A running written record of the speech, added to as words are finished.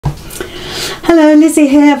Hello, Lizzie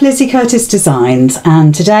here of Lizzy Curtis Designs,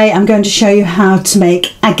 and today I'm going to show you how to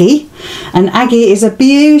make Aggie. And Aggie is a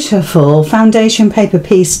beautiful foundation paper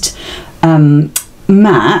pieced mat,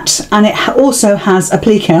 and it also has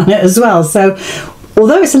applique on it as well. So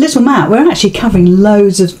although it's a little mat, we're actually covering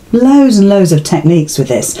loads and loads of techniques with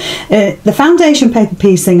this. The foundation paper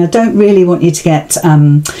piecing, I don't really want you to get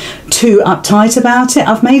too uptight about it.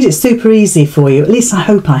 I've made it super easy for you, at least I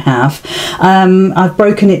hope I have. I've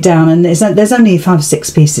broken it down, and there's only 5 or 6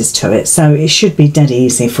 pieces to it, so it should be dead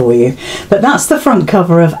easy for you. But that's the front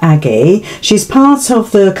cover of Aggie. She's part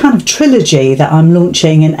of the kind of trilogy that I'm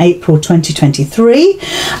launching in April 2023.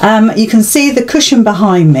 You can see the cushion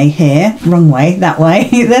behind me here, wrong way, that way.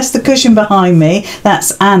 That's the cushion behind me,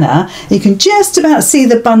 that's Anna. You can just about see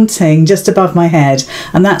the bunting just above my head,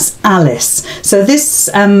 and that's Alice. So this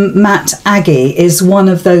mat Aggie is one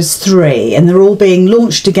of those 3, and they're all being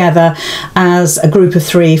launched together as a group of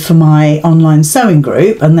 3 for my online sewing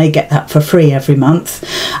group, and they get that for free every month.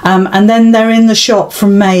 And then they're in the shop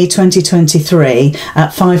from May 2023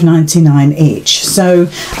 at £5.99 each. So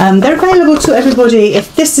they're available to everybody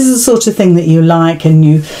if this is the sort of thing that you like and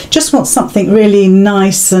you just want something really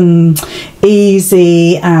nice and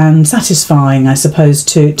easy and satisfying, I suppose,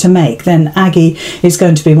 to make, then Aggie is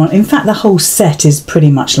going to be one. In fact, the whole set is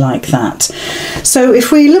pretty much like that. So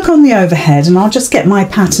if we look on the overhead, and I'll just get my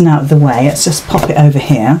pattern out of the way, let's just pop it over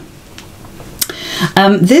here.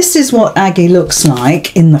 This is what Aggie looks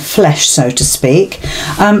like in the flesh, so to speak.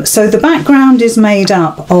 So the background is made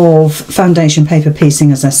up of foundation paper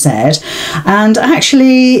piecing, as I said, and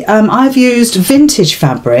actually I've used vintage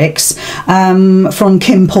fabrics from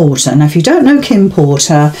Kim Porter. Now if you don't know Kim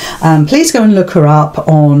Porter, please go and look her up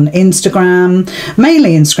on Instagram,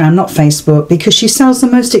 mainly Instagram, not Facebook, because she sells the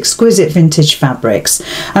most exquisite vintage fabrics.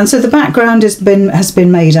 And so the background has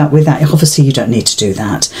been made up with that. Obviously you don't need to do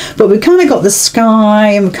that, but we've kind of got the sky,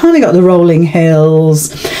 and we've kind of got the rolling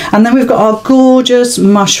hills, and then we've got our gorgeous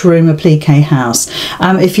mushroom applique house.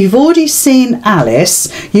 If you've already seen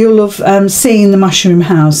Alice, you'll have seen the mushroom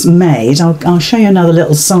house made. I'll show you another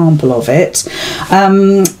little sample of it,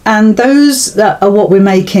 and those are what we're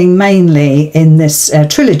making mainly in this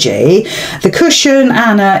trilogy. The cushion,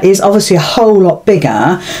 Anna, is obviously a whole lot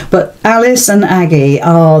bigger, but Alice and Aggie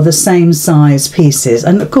are the same size pieces,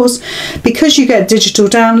 and of course because you get digital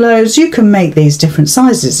downloads, you can make these different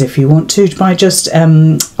sizes if you want to by just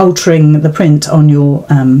altering the print on your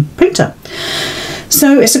printer.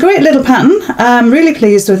 So it's a great little pattern. I'm really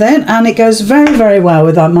pleased with it, and it goes very, very well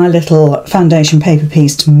with my little foundation paper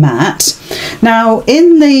pieced mat. Now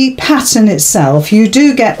in the pattern itself you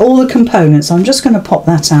do get all the components. I'm just going to pop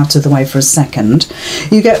that out of the way for a second.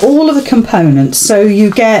 You get all of the components, so you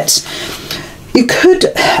could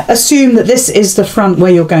assume that this is the front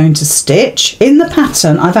where you're going to stitch. In the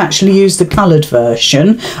pattern I've actually used the coloured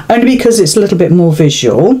version only because it's a little bit more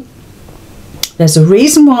visual. There's a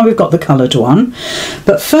reason why we've got the coloured one,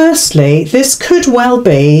 but firstly this could well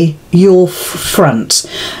be your front.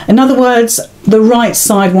 In other words, the right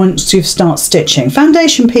side once you start stitching.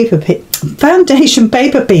 Foundation paper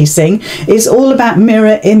piecing is all about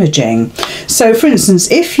mirror imaging. So for instance,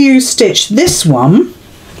 if you stitch this one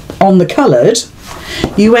on the coloured,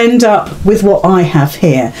 you end up with what I have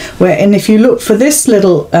here, and if you look for this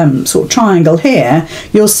little sort of triangle here,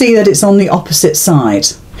 you'll see that it's on the opposite side.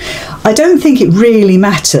 I don't think it really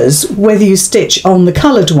matters whether you stitch on the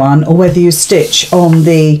coloured one or whether you stitch on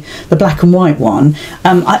the black and white one.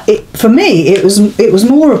 For me it was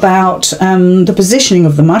more about the positioning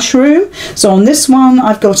of the mushroom. So on this one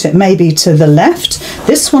I've got it maybe to the left,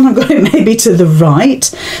 this one I've got it maybe to the right,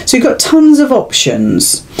 so you've got tons of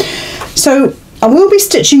options. So I will be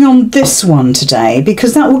stitching on this one today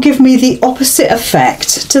because that will give me the opposite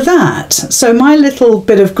effect to that. So my little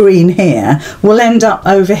bit of green here will end up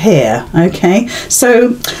over here, okay?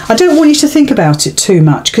 So I don't want you to think about it too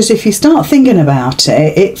much, because if you start thinking about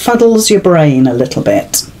it, it fuddles your brain a little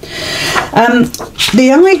bit.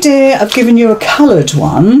 The idea of giving you a coloured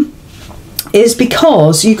one is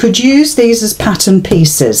because you could use these as pattern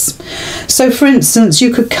pieces. So for instance,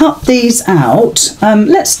 you could cut these out.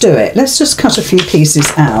 Let's do it. Let's just cut a few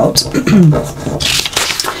pieces out.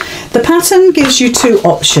 The pattern gives you 2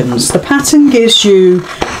 options. The pattern gives you,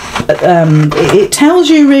 it tells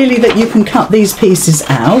you really that you can cut these pieces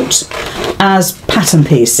out as pattern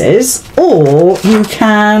pieces, or you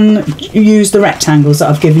can use the rectangles that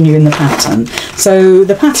I've given you in the pattern. So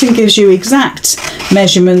the pattern gives you exact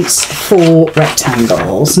measurements for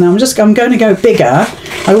rectangles. Now I'm going to go bigger.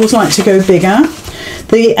 I always like to go bigger.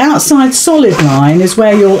 The outside solid line is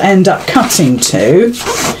where you'll end up cutting to,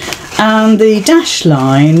 and the dash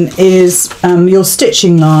line is your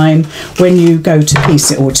stitching line when you go to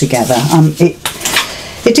piece it all together.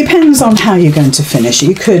 It depends on how you're going to finish it.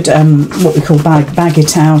 You could what we call bag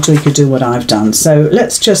it out, or you could do what I've done. So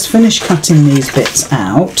let's just finish cutting these bits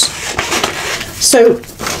out. So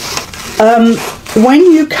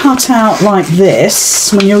when you cut out like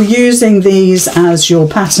this, when you're using these as your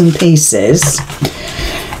pattern pieces,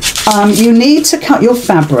 you need to cut your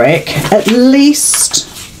fabric at least,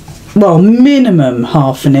 well, minimum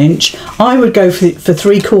 ½ an inch. I would go for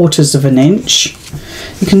 3/4 of an inch.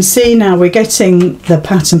 You can see now we're getting the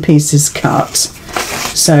pattern pieces cut.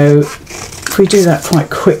 So if we do that quite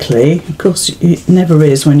quickly, of course it never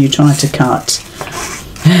is when you try to cut.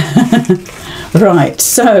 Right,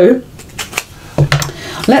 so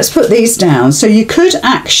let's put these down. So you could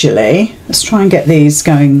actually, let's try and get these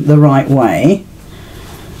going the right way.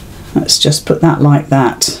 Let's just put that like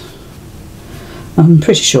that. I'm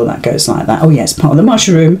pretty sure that goes like that. Oh yes, part of the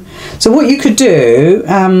mushroom. So what you could do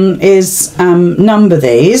is number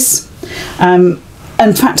these.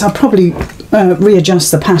 In fact, I'll probably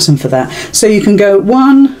readjust the pattern for that. So you can go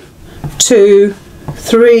 1, 2,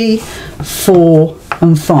 3, 4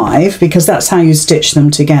 and 5, because that's how you stitch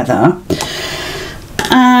them together.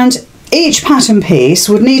 And each pattern piece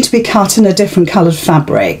would need to be cut in a different coloured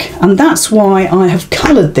fabric, and that's why I have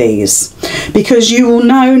coloured these, because you will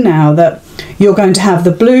know now that you're going to have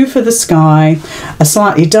the blue for the sky, a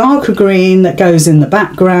slightly darker green that goes in the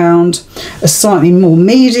background, a slightly more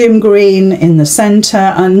medium green in the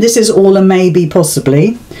centre, and this is all a maybe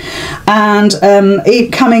possibly, and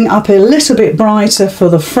coming up a little bit brighter for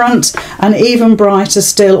the front, and even brighter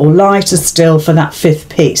still or lighter still for that 5th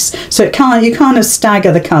piece. So you kind of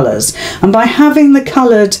stagger the colours, and by having the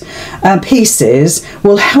coloured pieces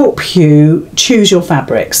will help you choose your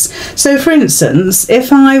fabrics. So for instance,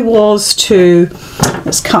 if I was to,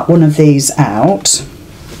 let's cut one of these out.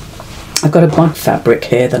 I've got a bug fabric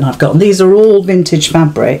here that I've got. These are all vintage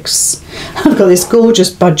fabrics. I've got this gorgeous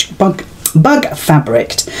bug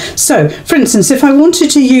fabric. So for instance, if I wanted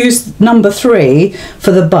to use number 3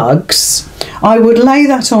 for the bugs, I would lay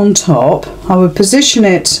that on top. I would position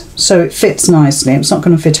it so it fits nicely. It's not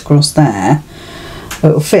going to fit across there. It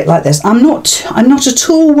will fit like this. I'm not at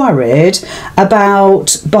all worried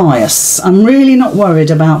about bias. I'm really not worried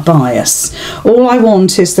about bias. All I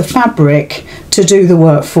want is the fabric to do the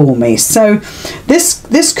work for me. So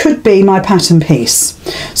this could be my pattern piece.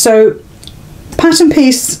 So pattern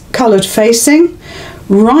piece coloured facing,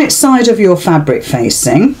 right side of your fabric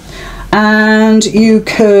facing, and you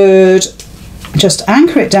could just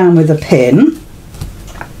anchor it down with a pin.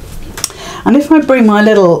 And if I bring my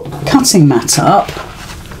little cutting mat up,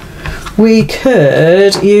 we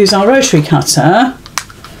could use our rotary cutter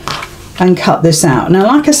and cut this out. Now,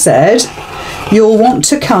 like I said, you'll want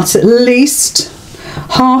to cut at least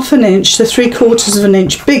 ½ an inch to 3/4 of an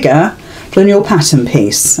inch bigger than your pattern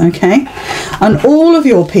piece, okay? And all of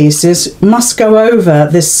your pieces must go over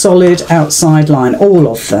this solid outside line, all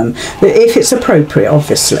of them, if it's appropriate,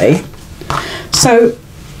 obviously. So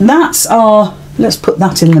that's our, let's put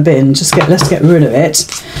that in the bin, let's get rid of it.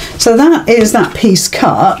 So that is that piece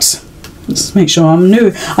cut. Let's make sure I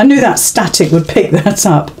knew that static would pick that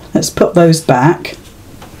up. Let's put those back.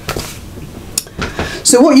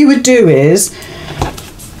 So what you would do is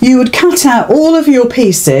you would cut out all of your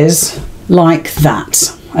pieces like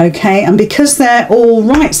that, okay? And because they're all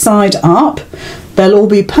right side up, they'll all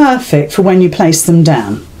be perfect for when you place them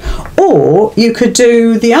down. Or you could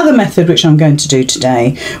do the other method, which I'm going to do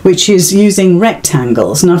today, which is using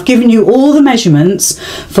rectangles. And I've given you all the measurements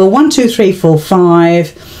for 1, 2, 3, 4,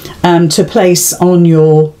 5 to place on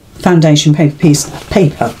your foundation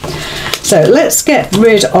paper. So let's get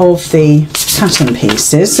rid of the pattern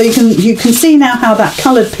pieces. So you can see now how that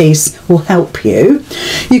coloured piece will help you.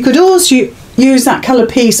 You could also use that colour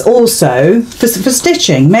piece also for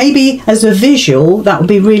stitching. Maybe as a visual, that would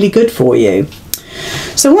be really good for you.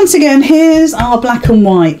 So once again, here's our black and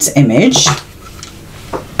white image.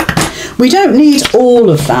 We don't need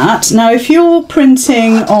all of that. Now, if you're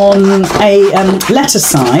printing on a letter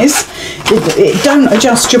size, don't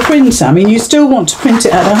adjust your printer. I mean, you still want to print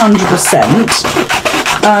it at 100%.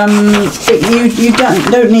 You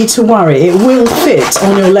don't need to worry. It will fit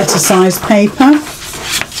on your letter size paper.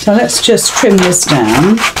 So let's just trim this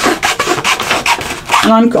down.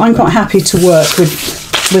 And I'm quite happy to work with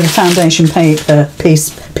a foundation paper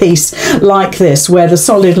piece like this, where the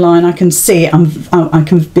solid line, I can see it,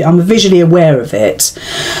 I'm visually aware of it,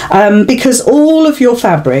 because all of your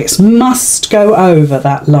fabrics must go over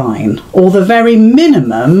that line, or the very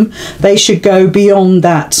minimum they should go beyond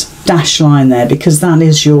that dash line there, because that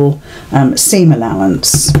is your seam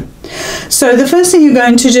allowance. So the first thing you're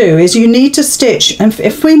going to do is you need to stitch, and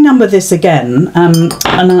if we number this again, and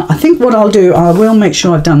I think what I'll do, I will make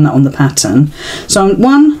sure I've done that on the pattern. So I'm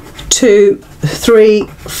 1, 2, 3,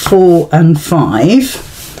 4 and 5.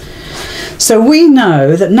 So we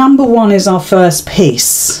know that number 1 is our first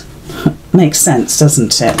piece. Makes sense,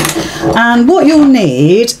 doesn't it? And what you'll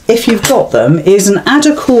need, if you've got them, is an add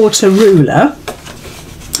a quarter ruler.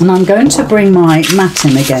 And I'm going to bring my mat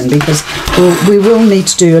in again because we will need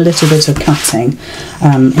to do a little bit of cutting.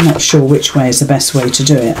 I'm not sure which way is the best way to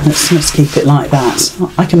do it. Let's keep it like that.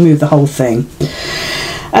 I can move the whole thing.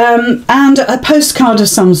 And a postcard of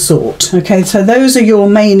some sort. Okay, so those are your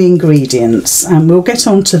main ingredients, and we'll get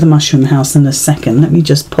on to the mushroom house in a second. Let me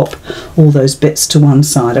just pop all those bits to one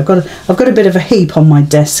side. I've got a bit of a heap on my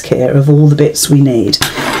desk here of all the bits we need,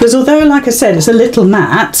 because although, like I said, it's a little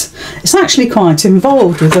mat, it's actually quite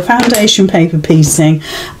involved with the foundation paper piecing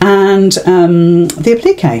and the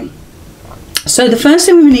applique. So the first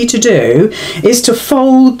thing we need to do is to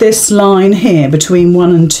fold this line here between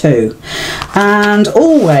 1 and 2, and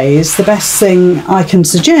always the best thing I can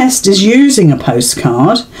suggest is using a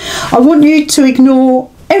postcard. I want you to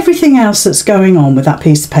ignore everything else that's going on with that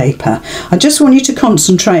piece of paper. I just want you to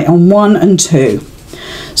concentrate on 1 and 2.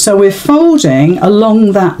 So we're folding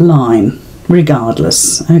along that line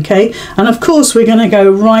regardless, okay, and of course we're going to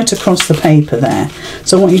go right across the paper there.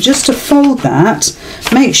 So I want you just to fold that,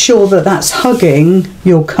 make sure that that's hugging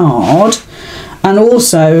your card and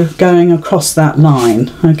also going across that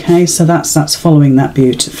line. Okay, so that's following that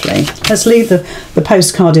beautifully. Let's leave the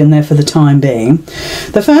postcard in there for the time being.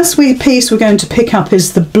 The first piece we're going to pick up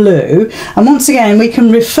is the blue, and once again we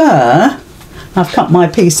can refer, I've cut my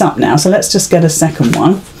piece up now, so let's just get a second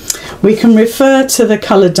one. We can refer to the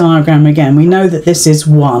colour diagram again. We know that this is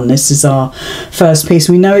 1. This is our first piece.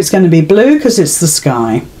 We know it's going to be blue because it's the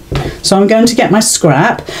sky. So I'm going to get my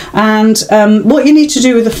scrap, and what you need to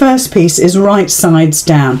do with the first piece is right sides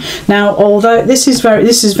down. Now, although this is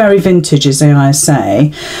very vintage, as I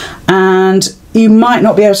say, and you might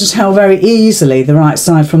not be able to tell very easily the right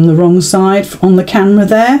side from the wrong side on the camera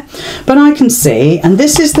there, but I can see, and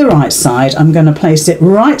this is the right side. I'm going to place it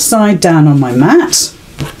right side down on my mat.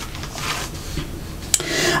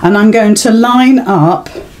 And I'm going to line up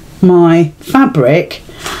my fabric,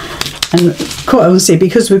 and quite obviously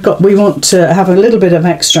because we want to have a little bit of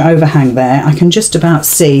extra overhang there, I can just about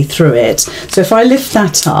see through it. So if I lift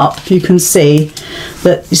that up, you can see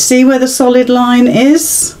that, you see where the solid line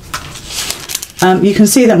is? You can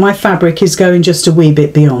see that my fabric is going just a wee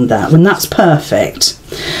bit beyond that, and that's perfect.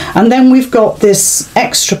 And then we've got this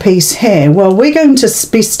extra piece here. Well, we're going to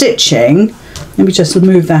be stitching, let me just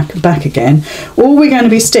move that back again. All we're going to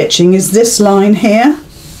be stitching is this line here.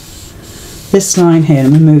 This line here,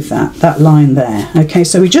 let me move that line there. Okay,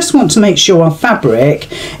 so we just want to make sure our fabric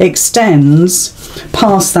extends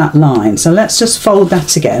past that line. So let's just fold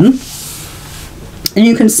that again. And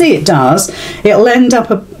you can see it does. It'll end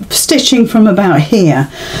up stitching from about here.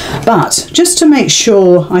 But just to make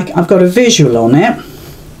sure I've got a visual on it,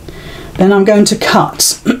 then I'm going to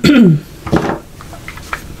cut.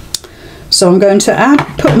 So I'm going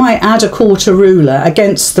to put my add a quarter ruler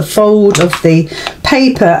against the fold of the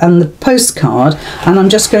paper and the postcard, and I'm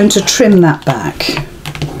just going to trim that back.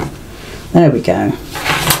 There we go.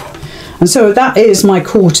 And so that is my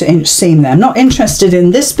 1/4 inch seam there. I'm not interested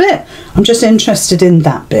in this bit, I'm just interested in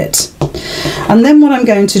that bit. And then what I'm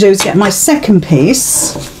going to do is get my second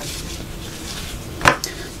piece.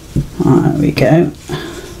 There we go.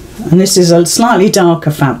 And this is a slightly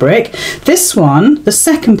darker fabric. This one, the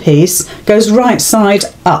second piece, goes right side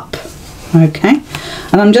up. Okay,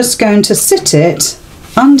 and I'm just going to sit it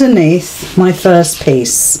underneath my first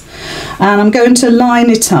piece, and I'm going to line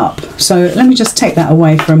it up. So let me just take that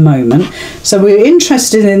away for a moment. So we're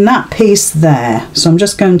interested in that piece there, so I'm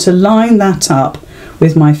just going to line that up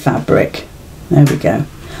with my fabric. There we go.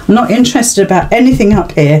 I'm not interested about anything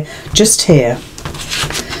up here, just here.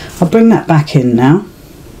 I'll bring that back in now.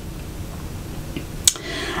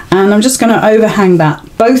 And I'm just going to overhang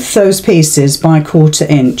both those pieces by 1/4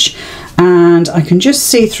 inch, and I can just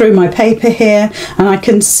see through my paper here, and I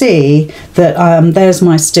can see that there's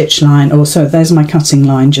my stitch line, or so there's my cutting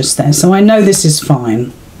line just there, so I know this is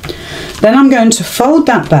fine. Then I'm going to fold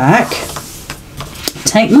that back,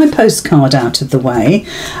 take my postcard out of the way,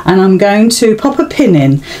 and I'm going to pop a pin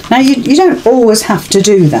in. Now you don't always have to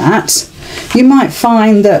do that. You might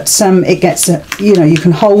find that it gets, you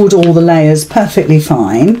can hold all the layers perfectly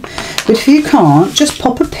fine, but if you can't, just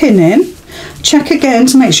pop a pin in, check again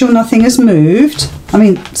to make sure nothing has moved. I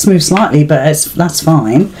mean, it's moved slightly, but that's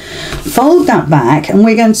fine. Fold that back, and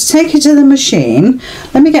we're going to take it to the machine.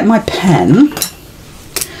 Let me get my pen,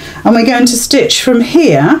 and we're going to stitch from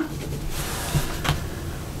here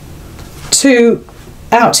to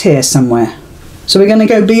out here somewhere. So we're going to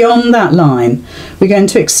go beyond that line. We're going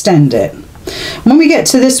to extend it. When we get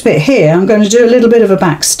to this bit here, I'm going to do a little bit of a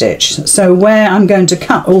back stitch. So where I'm going to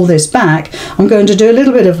cut all this back, I'm going to do a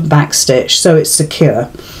little bit of a back stitch so it's secure.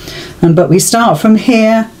 But we start from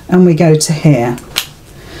here and we go to here.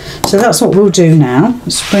 So that's what we'll do now.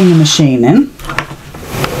 Let's bring the machine in.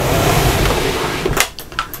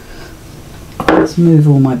 Let's move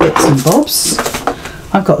all my bits and bobs.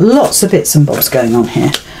 I've got lots of bits and bobs going on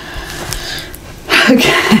here.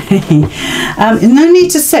 Okay, no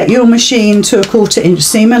need to set your machine to a 1/4 inch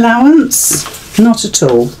seam allowance, not at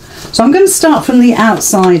all. So I'm going to start from the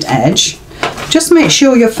outside edge. Just make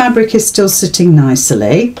sure your fabric is still sitting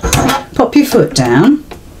nicely. Pop your foot down,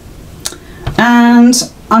 and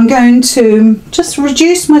I'm going to just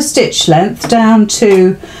reduce my stitch length down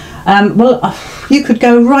to, well, you could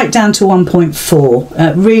go right down to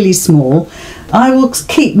 1.4, really small. I will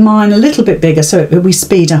keep mine a little bit bigger so we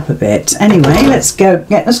speed up a bit. Anyway, let's get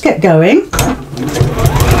going. So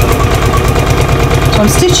I'm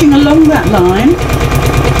stitching along that line,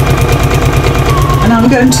 and I'm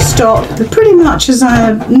going to stop pretty much as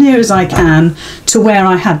near as I can to where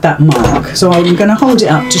I had that mark. So I'm going to hold it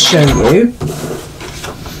up to show you.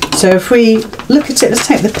 So if we look at it, let's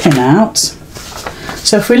take the pin out.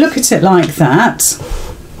 So if we look at it like that,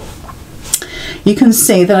 you can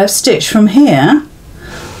see that I've stitched from here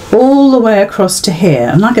all the way across to here.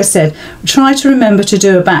 And like I said, try to remember to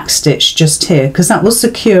do a back stitch just here, because that will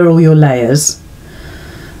secure all your layers.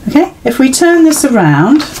 Okay, if we turn this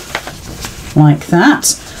around like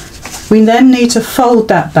that, we then need to fold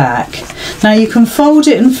that back. Now you can fold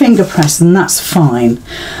it and finger press, and that's fine.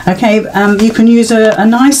 Okay, you can use a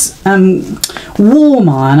nice warm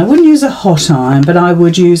iron. I wouldn't use a hot iron, but I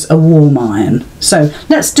would use a warm iron. So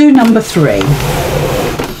let's do number 3.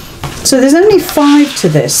 So there's only 5 to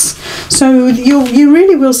this, so you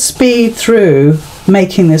really will speed through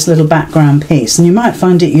making this little background piece, and you might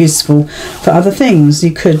find it useful for other things.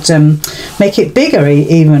 You could make it bigger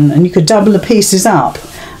even, and you could double the pieces up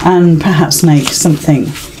and perhaps make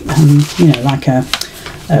something you know, like a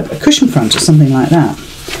cushion front or something like that.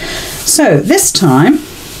 So this time,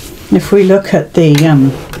 if we look at the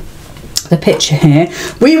picture here,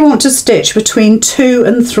 we want to stitch between 2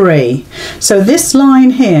 and 3. So this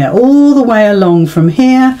line here, all the way along from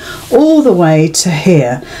here, all the way to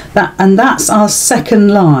here, and that's our second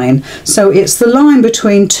line. So it's the line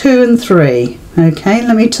between 2 and 3. Okay,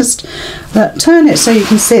 let me just turn it so you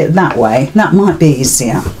can see it that way. That might be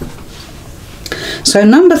easier. So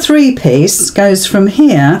number 3 piece goes from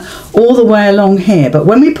here all the way along here, but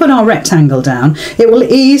when we put our rectangle down, it will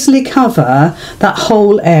easily cover that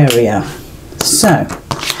whole area. So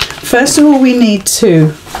first of all,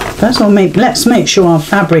 let's make sure our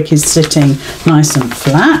fabric is sitting nice and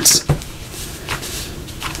flat.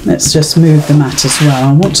 Let's just move the mat as well.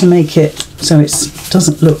 I want to make it so it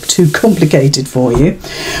doesn't look too complicated for you.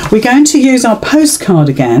 We're going to use our postcard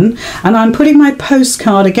again, and I'm putting my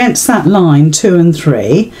postcard against that line 2 and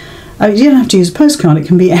 3. You don't have to use a postcard, it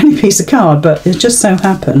can be any piece of card, but it just so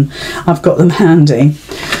happen I've got them handy.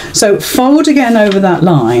 So fold again over that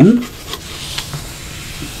line,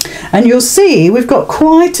 and you'll see we've got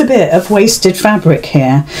quite a bit of wasted fabric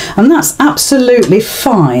here, and that's absolutely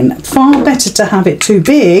fine. Far better to have it too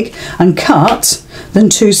big and cut than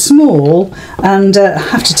too small and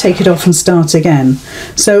have to take it off and start again.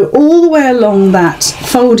 So all the way along that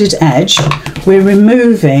folded edge, we're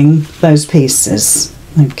removing those pieces.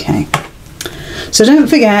 Okay, so don't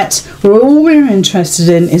forget, all we're interested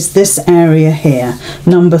in is this area here,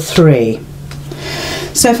 number 3.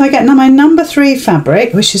 So if I get now my number 3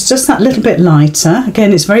 fabric, which is just that little bit lighter,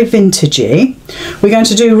 again it's very vintagey, we're going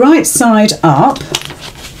to do right side up.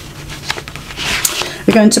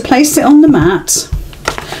 We're going to place it on the mat.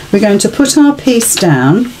 We're going to put our piece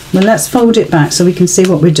down. Well, let's fold it back so we can see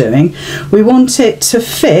what we're doing. We want it to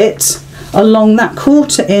fit along that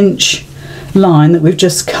 1/4 inch line that we've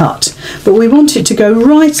just cut, but we want it to go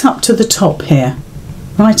right up to the top here,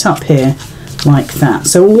 right up here, like that,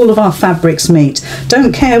 so all of our fabrics meet.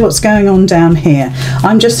 Don't care what's going on down here,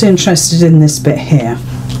 I'm just interested in this bit here.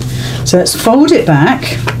 So let's fold it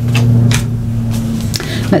back,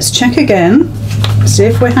 let's check again, see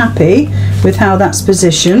if we're happy with how that's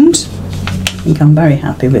positioned. I think I'm very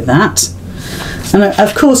happy with that. And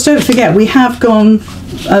of course, don't forget, we have gone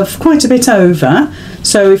quite a bit over,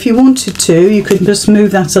 so if you wanted to, you could just move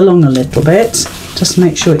that along a little bit, just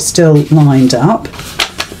make sure it's still lined up,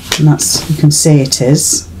 and that's, you can see it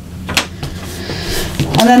is.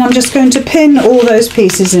 And then I'm just going to pin all those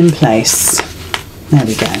pieces in place. There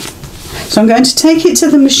we go. So I'm going to take it to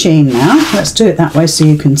the machine now. Let's do it that way so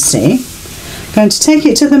you can see. I'm going to take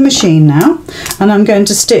it to the machine now, and I'm going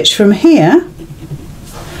to stitch from here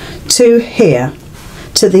to here,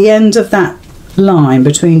 to the end of that line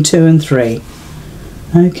between 2 and 3.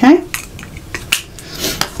 Okay,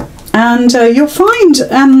 and you'll find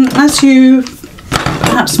as you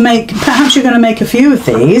perhaps you're going to make a few of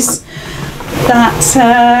these,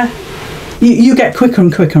 that you get quicker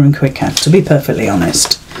and quicker and quicker, to be perfectly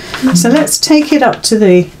honest. So let's take it up to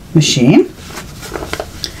the machine.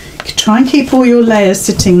 Try and keep all your layers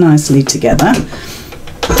sitting nicely together.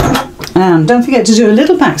 Don't forget to do a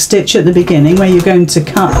little back stitch at the beginning where you're going to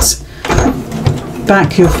cut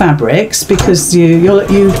back your fabrics, because you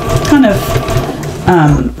kind of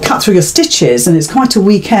cut through your stitches and it's quite a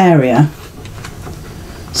weak area.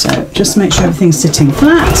 So just make sure everything's sitting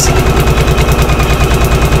flat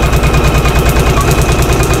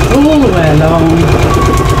all the way along,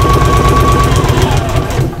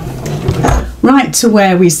 right to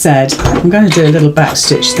where we said. I'm going to do a little back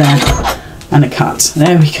stitch there and a cut.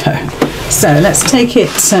 There we go. So let's take it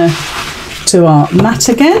to our mat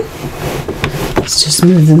again. Let's just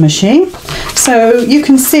move the machine. So you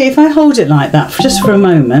can see, if I hold it like that just for a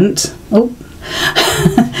moment, oh,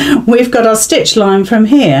 we've got our stitch line from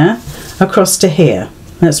here across to here.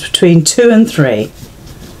 That's between 2 and 3.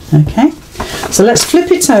 Okay, so let's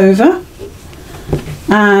flip it over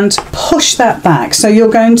and push that back. So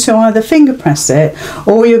you're going to either finger press it,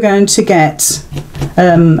 or you're going to get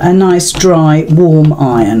a nice dry warm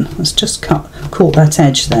iron. Let's just caught that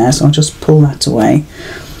edge there, so I'll just pull that away.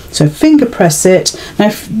 So finger press it.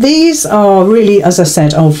 Now these are really, as I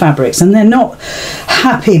said, old fabrics, and they're not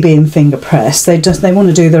happy being finger pressed. They want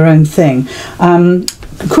to do their own thing.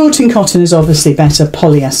 Quilting cotton is obviously better.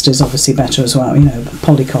 Polyester is obviously better as well, you know,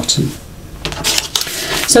 poly cotton.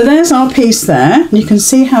 So there's our piece there. You can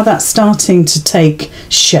see how that's starting to take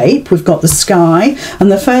shape. We've got the sky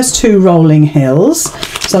and the first 2 rolling hills.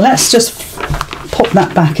 So let's just pop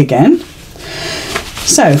that back again.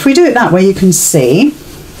 So if we do it that way, you can see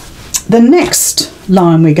the next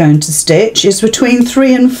line we're going to stitch is between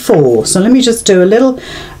 3 and 4. So let me just do a little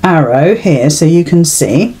arrow here so you can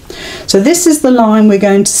see. So this is the line we're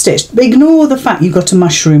going to stitch. Ignore the fact you've got a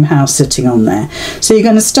mushroom house sitting on there. So you're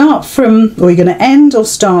going to start from, or you're going to end or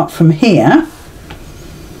start from here.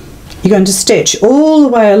 You're going to stitch all the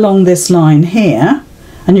way along this line here,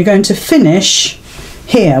 and you're going to finish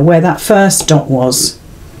here where that first dot was.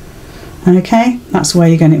 Okay, that's where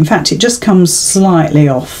you're going to, in fact it just comes slightly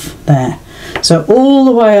off there. So all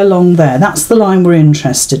the way along there, that's the line we're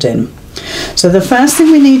interested in. So the first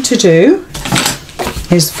thing we need to do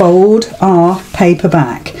is fold our paper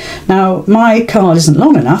back. Now my card isn't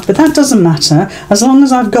long enough, but that doesn't matter as long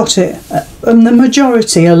as I've got it the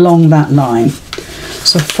majority along that line.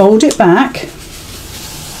 So fold it back.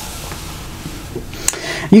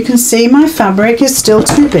 You can see my fabric is still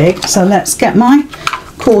too big, so let's get my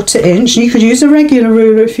 1/4 inch. You could use a regular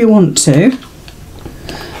ruler if you want to,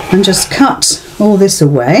 and just cut all this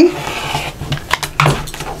away.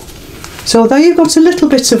 So although you've got a little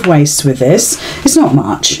bit of waste with this, it's not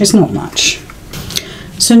much, it's not much.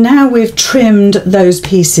 So now we've trimmed those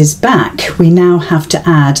pieces back, we now have to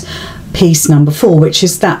add piece number 4, which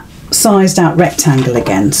is that sized out rectangle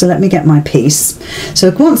again. So let me get my piece.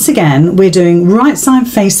 So once again, we're doing right side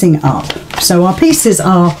facing up. So our pieces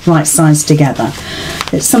are right sides together.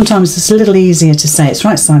 Sometimes it's a little easier to say it's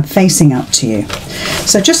right side facing up to you.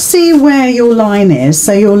 So just see where your line is.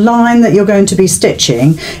 So your line that you're going to be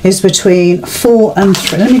stitching is between 4 and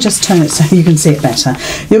 3. Let me just turn it so you can see it better.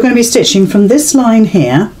 You're going to be stitching from this line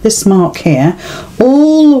here, this mark here,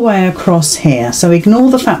 all the way across here. So ignore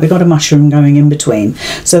the fact we've got a mushroom going in between.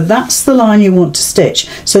 So that's the line you want to stitch.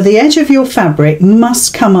 So the edge of your fabric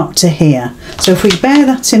must come up to here. So if we bear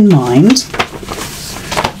that in mind,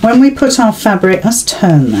 when we put our fabric, let's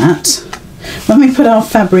turn that, when we put our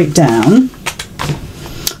fabric down,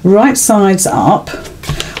 right sides up,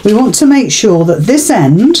 we want to make sure that this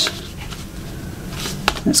end,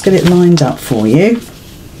 let's get it lined up for you,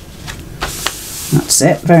 that's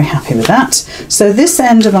it, very happy with that. So this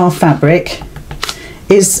end of our fabric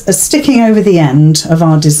is sticking over the end of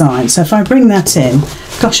our design. So if I bring that in,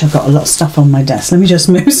 gosh, I've got a lot of stuff on my desk, let me just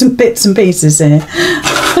move some bits and pieces here.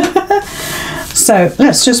 So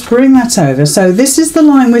let's just bring that over. So this is the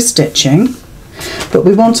line we're stitching, but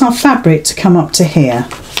we want our fabric to come up to here.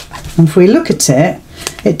 And if we look at it,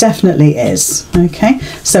 it definitely is. Okay,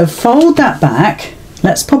 so fold that back.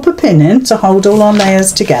 Let's pop a pin in to hold all our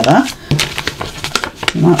layers together.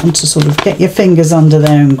 You might want to sort of get your fingers under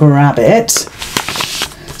there and grab it.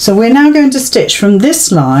 So we're now going to stitch from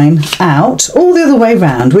this line out all the other way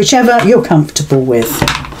round, whichever you're comfortable with.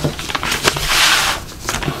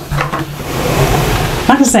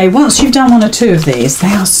 Like I say, once you've done one or two of these, they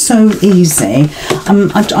are so easy.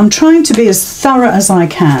 I'm trying to be as thorough as I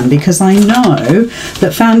can because I know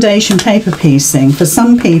that foundation paper piecing for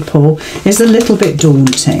some people is a little bit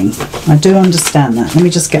daunting. I do understand that. Let me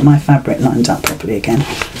just get my fabric lined up properly again.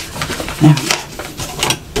 There we go.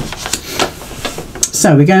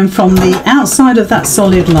 So we're going from the outside of that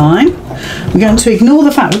solid line. We're going to ignore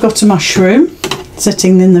the fact we've got a mushroom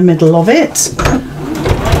sitting in the middle of it.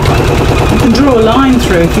 You can draw a line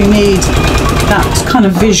through if you need that kind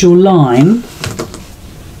of visual line.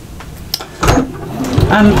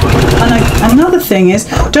 And another thing is,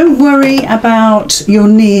 don't worry about your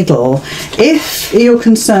needle. If you're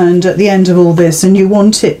concerned at the end of all this and you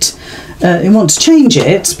want it, you want to change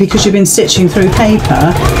it because you've been stitching through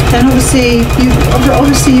paper, then obviously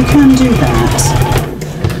you can do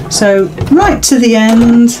that. So right to the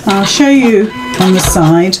end, I'll show you on the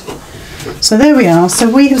side. So there we are. So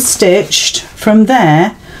we have stitched from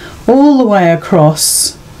there all the way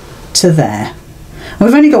across to there. And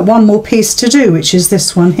we've only got one more piece to do, which is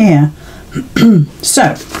this one here. So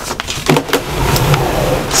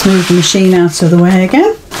let's move the machine out of the way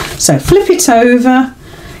again. So flip it over,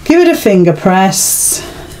 give it a finger press.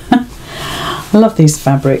 I love these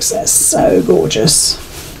fabrics, they're so gorgeous.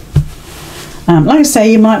 Like I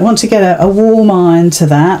say, you might want to get a warm iron to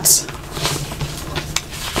that.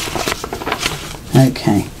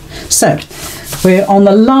 Okay, so we're on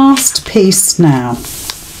the last piece now.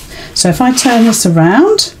 So if I turn this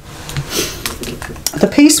around, the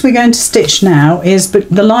piece we're going to stitch now is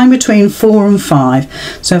the line between 4 and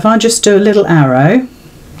 5. So if I just do a little arrow,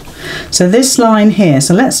 so this line here,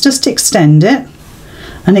 so let's just extend it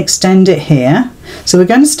and extend it here. So we're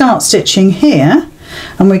going to start stitching here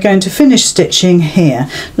and we're going to finish stitching here.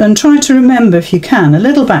 And try to remember, if you can, a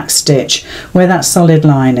little back stitch where that solid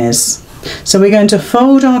line is. So we're going to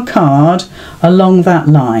fold our card along that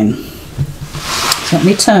line. So let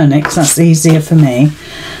me turn it because that's easier for me.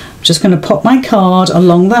 I'm just going to pop my card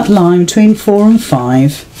along that line between 4 and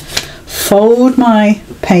 5, fold my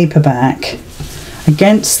paper back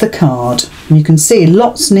against the card. And you can see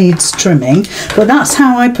lots needs trimming, but that's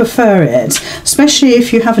how I prefer it, especially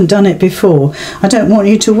if you haven't done it before. I don't want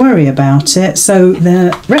you to worry about it, so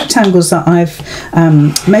the rectangles that I've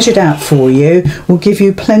measured out for you will give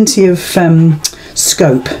you plenty of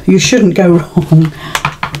scope. You shouldn't go wrong.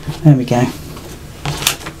 There we go.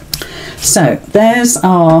 So there's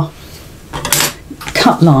our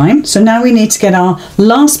cut line. So now we need to get our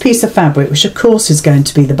last piece of fabric, which of course is going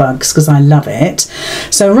to be the bugs because I love it.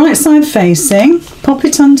 So right side facing, pop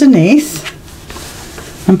it underneath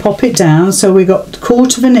and pop it down. So we've got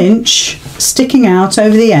 1/4 inch sticking out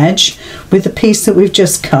over the edge with the piece that we've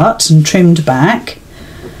just cut and trimmed back.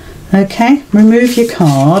 Okay, remove your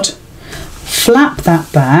card, flap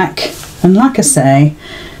that back, and like I say,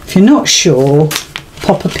 if you're not sure,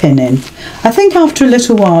 pop a pin in. I think after a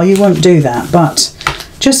little while you won't do that, but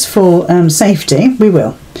just for safety we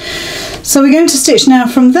will. So we're going to stitch now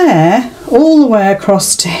from there all the way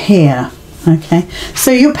across to here. Okay,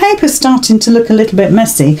 so your paper's starting to look a little bit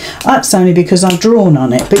messy. That's only because I've drawn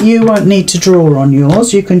on it, but you won't need to draw on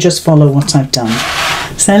yours. You can just follow what I've done.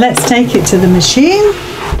 So let's take it to the machine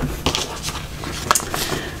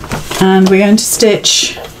and we're going to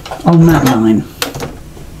stitch on that line.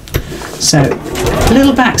 So a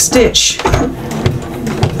little back stitch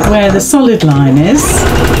where the solid line is,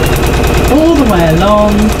 all the way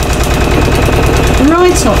along,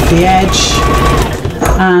 right off the edge,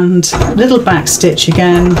 and little back stitch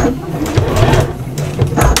again,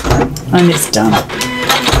 and it's done.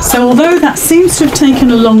 So although that seems to have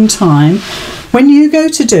taken a long time, when you go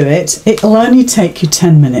to do it, it'll only take you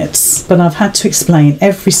 10 minutes, but I've had to explain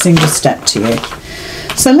every single step to you.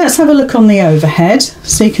 So let's have a look on the overhead.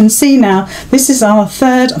 So you can see now this is our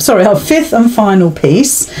fifth and final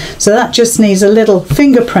piece. So that just needs a little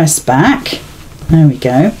finger press back. There we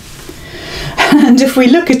go. And if we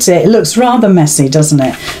look at it, it looks rather messy, doesn't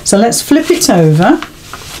it? So let's flip it over.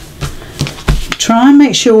 Try and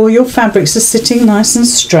make sure your fabrics are sitting nice and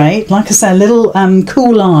straight. Like I say, a little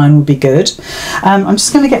cool iron would be good. I'm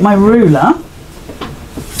just going to get my ruler.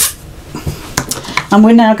 And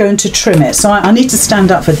we're now going to trim it. So I need to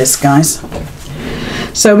stand up for this, guys.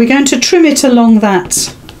 So we're going to trim it along that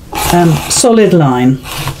solid line.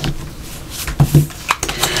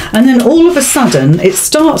 And then all of a sudden, it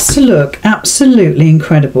starts to look absolutely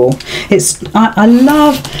incredible. I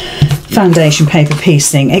love foundation paper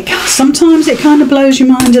piecing. Sometimes it kind of blows your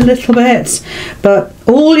mind a little bit, but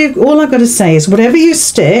all I've got to say is whatever you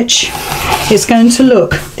stitch, it's going to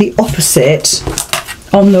look the opposite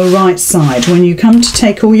on the right side when you come to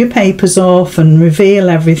take all your papers off and reveal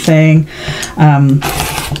everything.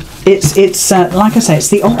 It's like I say, it's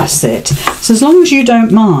the opposite. So as long as you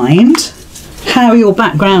don't mind how your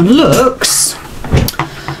background looks,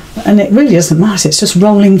 and it really doesn't matter, it's just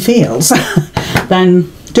rolling fields,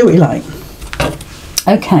 then do what you like.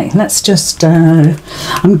 Okay, let's just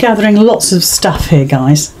I'm gathering lots of stuff here,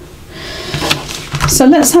 guys, so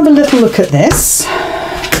let's have a little look at this.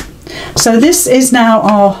 So this is now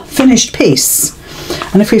our finished piece,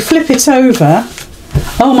 and if we flip it over,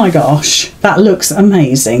 oh my gosh, that looks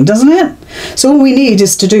amazing, doesn't it? So all we need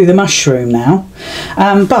is to do the mushroom now,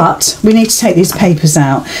 but we need to take these papers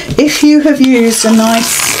out. If you have used a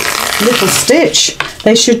nice little stitch,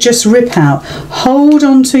 they should just rip out. Hold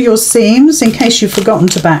on to your seams in case you've forgotten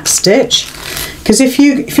to back stitch, because if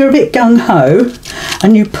you're a bit gung-ho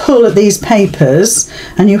and you pull at these papers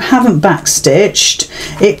and you haven't back stitched,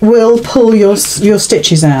 it will pull your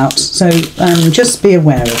stitches out, so just be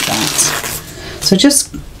aware of that. So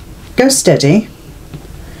just go steady,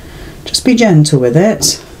 just be gentle with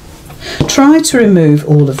it. Try to remove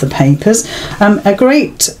all of the papers. A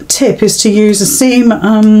great tip is to use a seam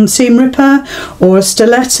ripper or a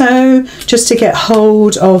stiletto just to get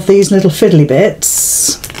hold of these little fiddly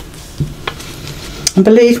bits. And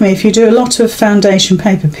believe me, if you do a lot of foundation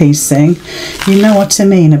paper piecing, you know what I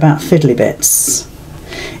mean about fiddly bits.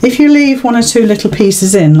 If you leave one or two little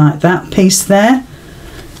pieces in, like that piece there,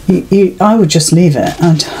 I would just leave it.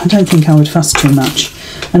 I don't think I would fuss too much.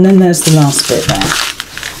 And then there's the last bit there.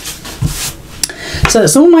 So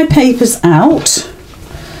that's all my papers out,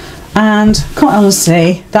 and quite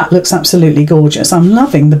honestly that looks absolutely gorgeous. I'm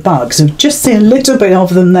loving the bugs. I just see a little bit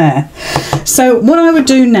of them there. So what I would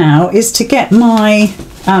do now is to get my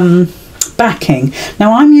backing.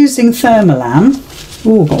 Now I'm using Thermolam.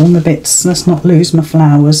 Oh, got all my bits. Let's not lose my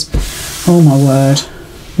flowers. Oh my word.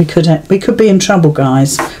 We could be in trouble,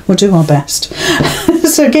 guys. We'll do our best.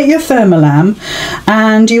 So get your Thermolam,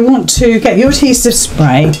 and you want to get your adhesive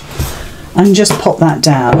spray and just pop that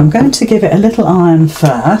down. I'm going to give it a little iron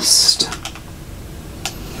first.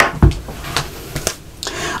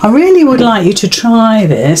 I really would like you to try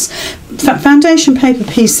this. Foundation paper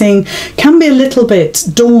piecing can be a little bit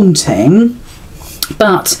daunting,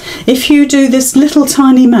 but if you do this little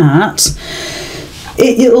tiny mat,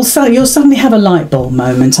 you'll suddenly have a light bulb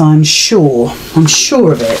moment, I'm sure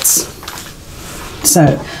of it.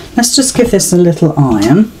 So let's just give this a little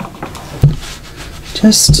iron,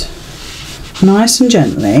 just nice and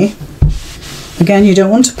gently. Again, you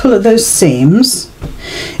don't want to pull at those seams.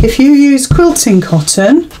 If you use quilting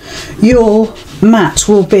cotton, your mat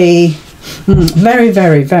will be very,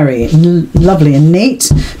 very, very lovely and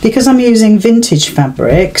neat. Because I'm using vintage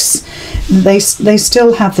fabrics, they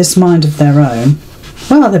still have this mind of their own.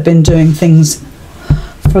 Well, they've been doing things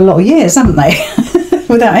for a lot of years, haven't they?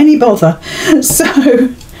 Without any bother. So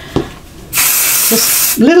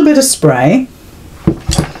just a little bit of spray.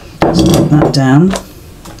 Let's put that down.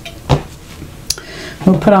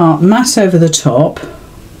 We'll put our mat over the top,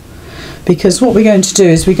 because what we're going to do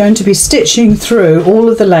is we're going to be stitching through all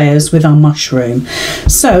of the layers with our mushroom.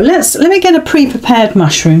 So let me get a pre-prepared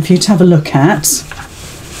mushroom for you to have a look at.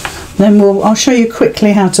 Then I'll show you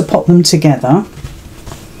quickly how to pop them together,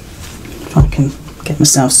 if I can get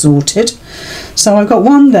myself sorted. So I've got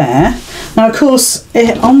one there. Now of course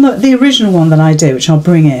on the original one that I did, which I'll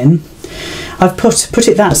bring in, I've put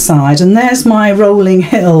it that side, and there's my rolling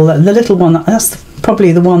hill, the little one. That's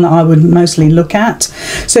probably the one that I would mostly look at.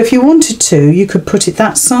 So if you wanted to, you could put it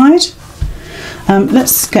that side.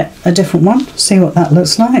 Let's get a different one, see what that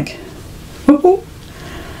looks like. Ooh,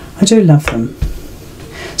 I do love them.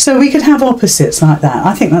 So we could have opposites like that.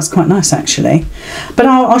 I think that's quite nice actually. But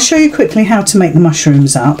I'll show you quickly how to make the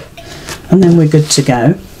mushrooms up, and then we're good to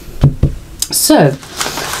go. So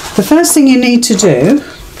the first thing you need to do,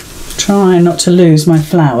 try not to lose my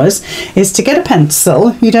flowers, is to get a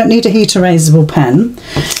pencil. You don't need a heat erasable pen.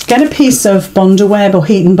 Get a piece of Bonder Web or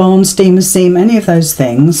Heat and Bond, Steamer Seam, any of those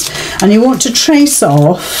things, and you want to trace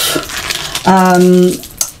off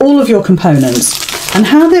all of your components. And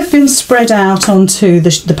how they've been spread out onto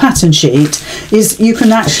the pattern sheet is you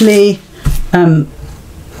can actually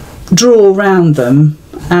draw around them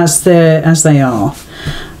as they are.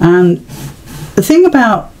 And the thing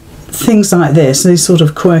about things like this, these sort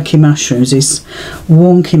of quirky mushrooms, these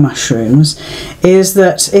wonky mushrooms, is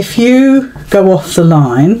that if you go off the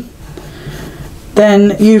line,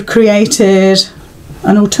 then you've created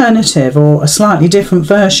an alternative or a slightly different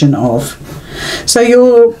version of. So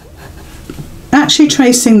you're actually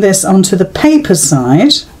tracing this onto the paper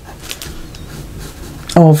side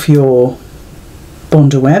of your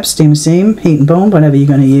bonder web, steamer seam, heat and bond, whatever you're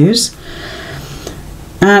going to use.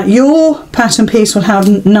 Your pattern piece will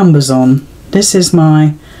have numbers on. This is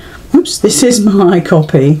my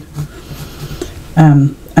copy.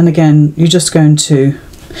 And again, you're just going to,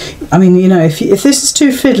 I mean, you know, if this is too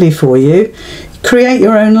fiddly for you, create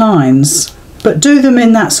your own lines, but do them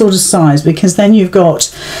in that sort of size, because then you've got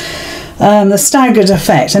the staggered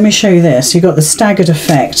effect. Let me show you this. You've got the staggered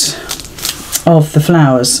effect of the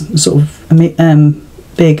flowers, sort of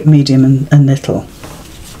big, medium and little.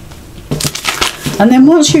 And then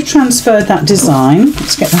once you've transferred that design,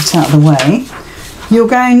 let's get that out of the way, you're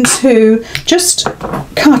going to just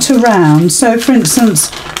cut around. So for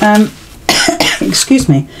instance, excuse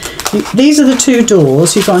me, these are the two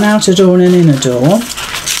doors. You've got an outer door and an inner door.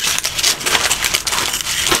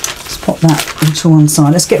 Let's pop that into one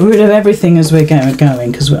side. Let's get rid of everything as we're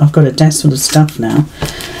going, because I've got a desk full of stuff now.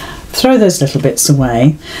 Throw those little bits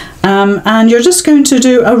away, and you're just going to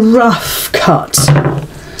do a rough cut.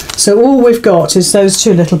 So all we've got is those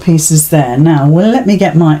two little pieces there. Now, well, let me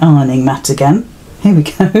get my ironing mat again. Here we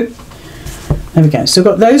go. There we go. So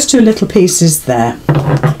we've got those two little pieces there.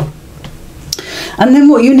 And then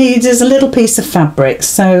what you need is a little piece of fabric.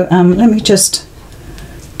 So let me just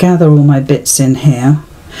gather all my bits in here.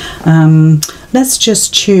 Let's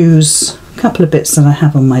just choose a couple of bits that I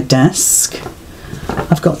have on my desk.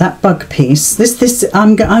 I've got that bug piece.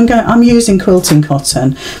 I'm using quilting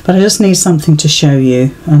cotton, but I just need something to show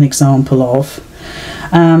you an example of.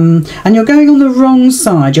 And you're going on the wrong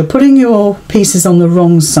side. You're putting your pieces on the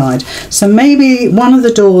wrong side. So maybe one of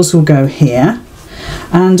the doors will go here,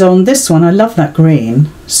 and on this one, I love that green.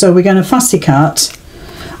 So we're going to fussy cut,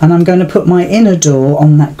 and I'm going to put my inner door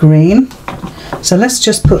on that green. So let's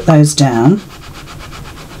just put those down.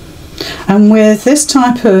 And with this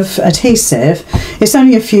type of adhesive, it's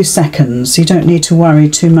only a few seconds. You don't need to worry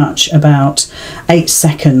too much about 8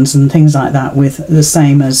 seconds and things like that, with the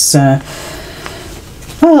same as,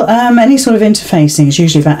 any sort of interfacing is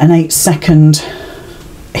usually about an 8-second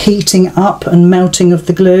heating up and melting of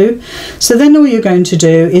the glue. So then all you're going to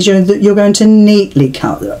do is you're going to neatly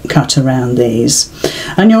cut around these.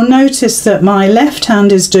 And you'll notice that my left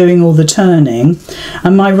hand is doing all the turning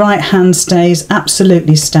and my right hand stays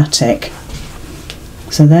absolutely static.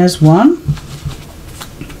 So there's one.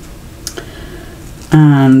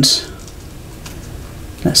 And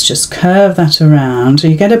let's just curve that around.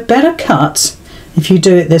 You get a better cut if you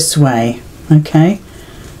do it this way, okay?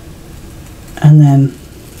 And then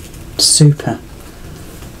super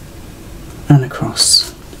and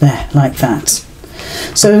across there, like that.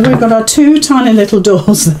 So we've got our two tiny little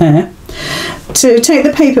doors there. To take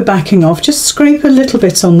the paper backing off, just scrape a little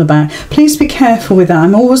bit on the back. Please be careful with that.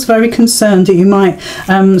 I'm always very concerned that you might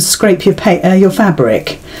scrape your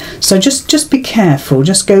fabric. So just be careful.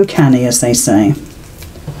 Just go canny, as they say.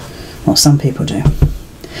 Well, some people do.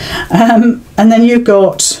 And then you've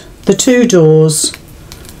got the two doors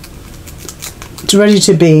ready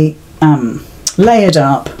to be layered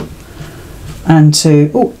up, and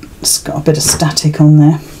it's got a bit of static on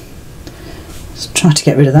there. Let's try to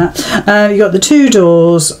get rid of that. You've got the two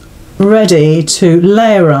doors ready to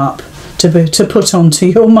layer up to put onto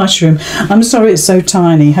your mushroom. I'm sorry it's so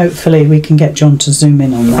tiny. Hopefully we can get John to zoom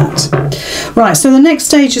in on that. Right, so the next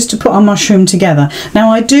stage is to put our mushroom together.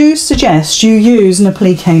 Now I do suggest you use an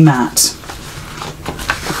applique mat.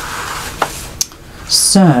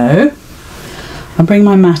 So I'll bring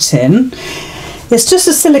my mat in. It's just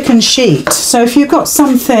a silicone sheet, so if you've got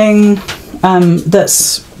something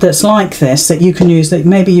that's like this that you can use, that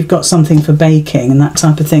maybe you've got something for baking and that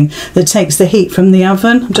type of thing that takes the heat from the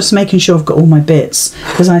oven. I'm just making sure I've got all my bits,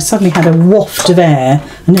 because I suddenly had a waft of air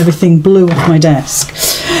and everything blew off my desk.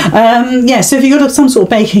 Yeah, so if you've got some sort of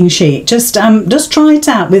baking sheet, just try it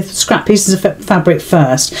out with scrap pieces of fabric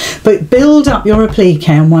first, but build up your applique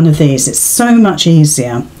on one of these. It's so much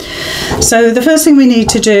easier. So the first thing we need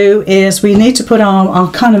to do is we need to put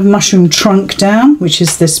our kind of mushroom trunk down, which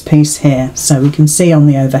is this piece here, so we can see on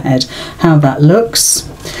the overhead how that looks.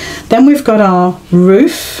 Then we've got our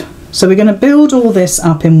roof, so we're going to build all this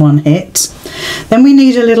up in one hit. Then we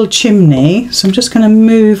need a little chimney, so I'm just going to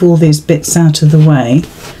move all these bits out of the way.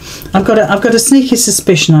 I've got a sneaky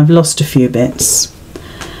suspicion I've lost a few bits.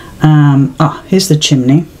 Here's the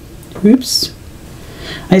chimney. Oops.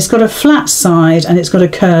 It's got a flat side and it's got a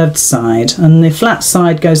curved side, and the flat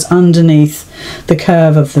side goes underneath the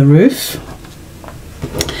curve of the roof.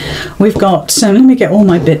 We've got, let me get all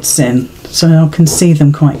my bits in so I can see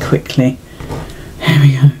them quite quickly. There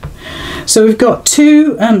we go. So we've got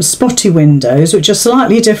two spotty windows, which are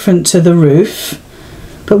slightly different to the roof.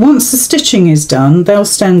 But once the stitching is done, they'll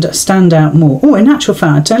stand out more. Oh, in actual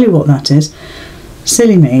fact, I'll tell you what that is.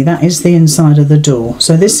 Silly me, that is the inside of the door.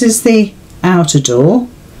 So this is the outer door,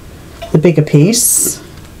 the bigger piece.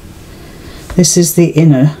 This is the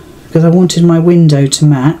inner, because I wanted my window to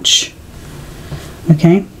match.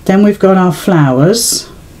 Okay, then we've got our flowers.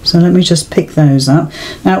 So let me just pick those up.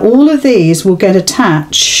 Now all of these will get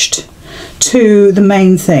attached to the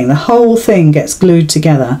main thing. The whole thing gets glued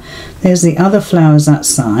together. There's the other flowers that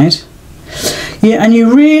side. Yeah, and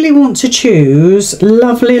you really want to choose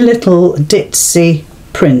lovely little ditzy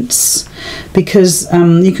prints, because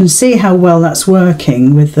you can see how well that's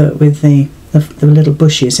working with the little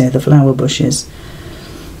bushes here, the flower bushes.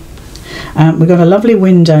 We've got a lovely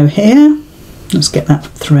window here. Let's get that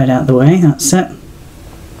thread out of the way. That's it.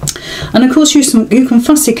 And of course you can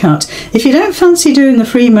fussy cut. If you don't fancy doing the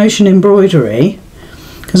free motion embroidery,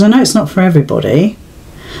 because I know it's not for everybody,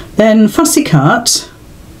 then fussy cut,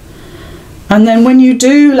 and then when you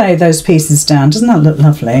do lay those pieces down, doesn't that look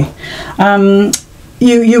lovely?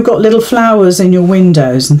 You've got little flowers in your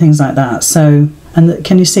windows and things like that. So, and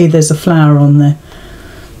can you see there's a flower on the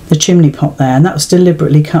chimney pot there, and that was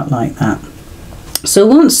deliberately cut like that. So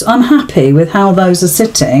once I'm happy with how those are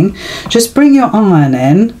sitting, just bring your iron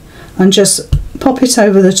in and just pop it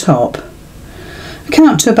over the top.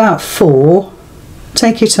 Count to about 4,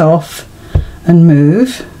 take it off and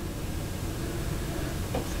move.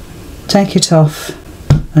 Take it off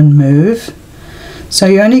and move. So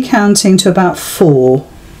you're only counting to about 4.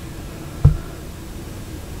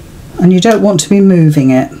 And you don't want to be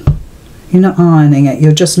moving it. You're not ironing it,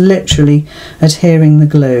 you're just literally adhering the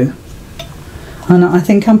glue. And I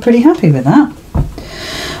think I'm pretty happy with that.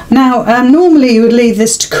 Now, normally you would leave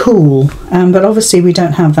this to cool, but obviously we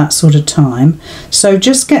don't have that sort of time. So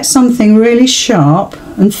just get something really sharp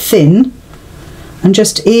and thin and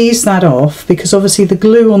just ease that off, because obviously the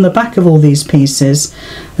glue on the back of all these pieces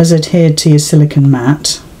has adhered to your silicone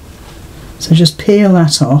mat. So just peel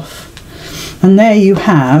that off. And there you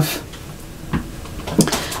have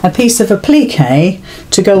a piece of applique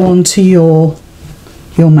to go onto your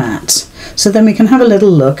mat. So then we can have a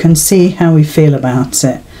little look and see how we feel about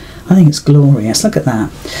it. I think it's glorious. Look at that.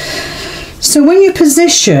 So when you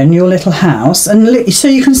position your little house, and so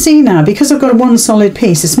you can see now, because I've got one solid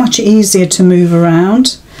piece, it's much easier to move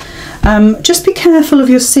around. Just be careful of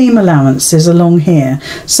your seam allowances along here.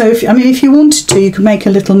 So if you wanted to, you could make a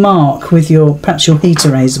little mark with perhaps your heat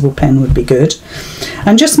erasable pen would be good.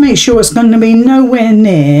 And just make sure it's going to be nowhere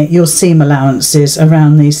near your seam allowances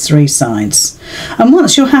around these 3 sides. And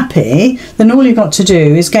once you're happy, then all you've got to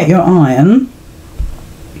do is get your iron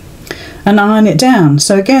and iron it down.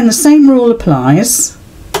 So again, the same rule applies.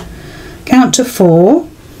 Count to 4,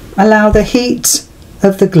 allow the heat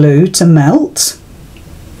of the glue to melt,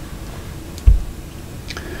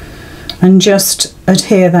 and just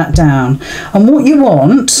adhere that down. And what you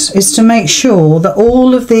want is to make sure that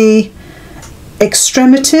all of the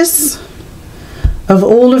extremities of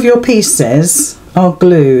all of your pieces are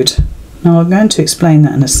glued. Now I'm going to explain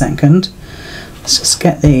that in a second. Let's just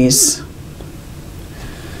get these.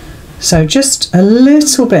 So just a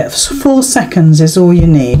little bit, 4 seconds is all you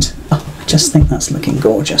need. Oh, I just think that's looking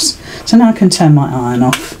gorgeous. So now I can turn my iron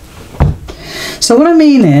off. So what I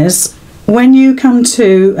mean is, when you come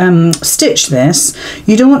to stitch this,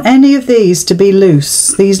 you don't want any of these to be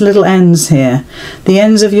loose, these little ends here. The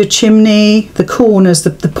ends of your chimney, the corners,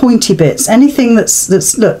 the pointy bits, anything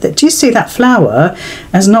that's look, do you see that flower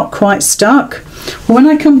has not quite stuck? Well, when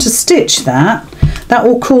I come to stitch that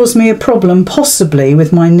will cause me a problem possibly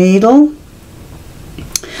with my needle.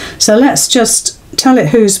 So let's just tell it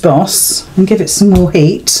who's boss and give it some more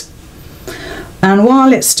heat. And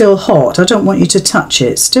while it's still hot, I don't want you to touch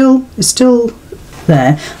it. It's still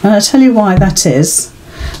there. And I'll tell you why that is.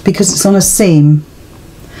 Because it's on a seam.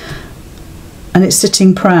 And it's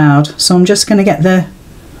sitting proud. So I'm just going to get the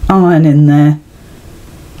iron in there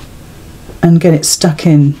and get it stuck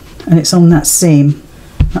in. And it's on that seam.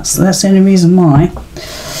 That's the only reason why.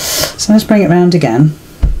 So let's bring it round again.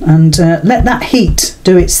 And let that heat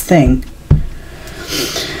do its thing.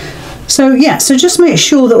 So yeah, so just make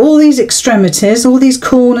sure that all these extremities, all these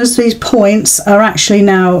corners, these points are actually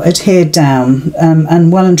now adhered down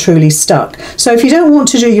and well and truly stuck. So if you don't want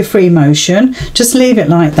to do your free motion, just leave it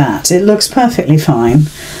like that. It looks perfectly fine.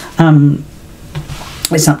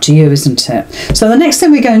 It's up to you, isn't it? So the next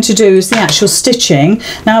thing we're going to do is the actual stitching.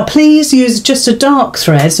 Now please use just a dark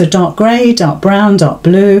thread, so dark grey, dark brown, dark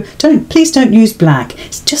blue. Please don't use black,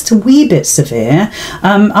 it's just a wee bit severe.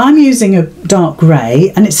 I'm using a dark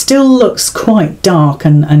grey and it still looks quite dark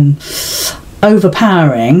and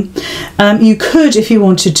overpowering. You could, if you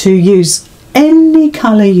wanted to, use any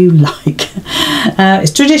colour you like.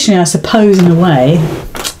 It's traditionally, I suppose, in a way,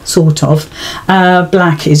 sort of,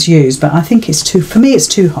 black is used, but I think it's too, for me it's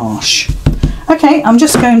too harsh. Okay, I'm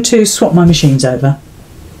just going to swap my machines over.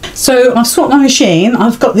 So I've swapped my machine.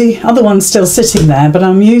 I've got the other one still sitting there, but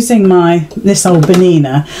I'm using this old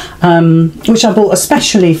Benina, which I bought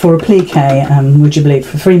especially for applique, would you believe,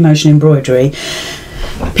 for free motion embroidery,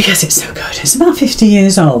 because it's so good. It's about 50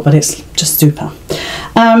 years old, but it's just super.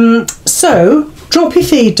 So drop your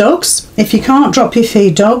feed dogs. If you can't drop your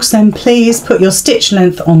feed dogs, then please put your stitch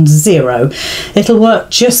length on 0. It'll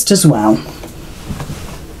work just as well.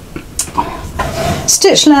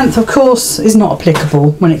 Stitch length, of course, is not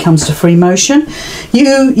applicable when it comes to free motion.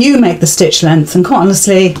 You make the stitch length, and quite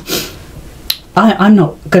honestly, I'm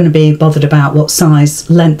not going to be bothered about what size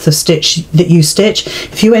length of stitch that you stitch.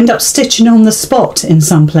 If you end up stitching on the spot in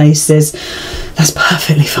some places, that's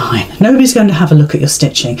perfectly fine. Nobody's going to have a look at your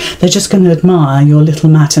stitching. They're just going to admire your little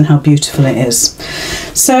mat and how beautiful it is.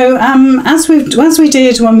 So as we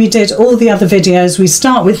did when we did all the other videos, we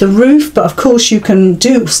start with the roof, but of course you can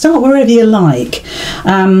start wherever you like.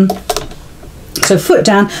 So foot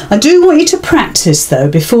down. I do want you to practice though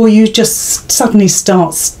before you just suddenly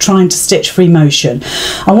start trying to stitch free motion.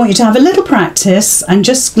 I want you to have a little practice and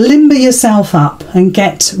just limber yourself up and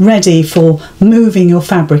get ready for moving your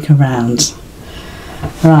fabric around.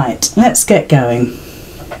 Right, let's get going.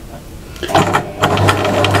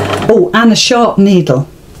 Oh, and a sharp needle.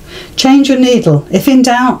 Change your needle. If in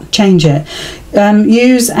doubt, change it.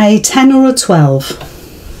 Use a 10 or a 12.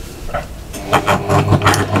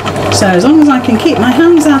 So as long as I can keep my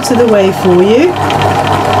hands out of the way for you,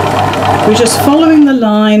 we're just following the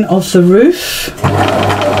line of the roof.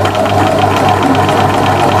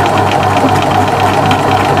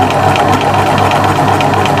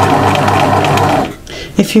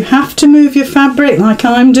 If you have to move your fabric like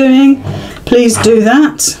I'm doing, please do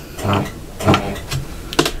that.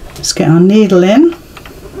 Let's get our needle in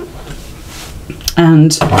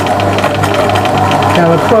and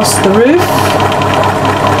go across the roof.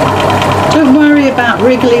 Don't worry about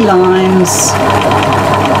wriggly lines.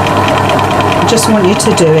 I just want you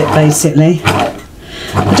to do it basically.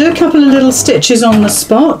 I'll do a couple of little stitches on the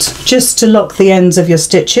spot just to lock the ends of your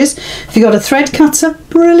stitches. If you've got a thread cutter,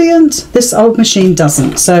 brilliant. This old machine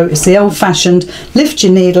doesn't, so it's the old-fashioned lift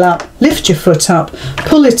your needle up, lift your foot up,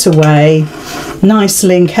 pull it away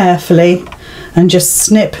nicely and carefully, and just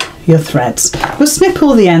snip your threads. We'll snip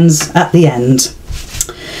all the ends at the end.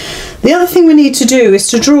 The other thing we need to do is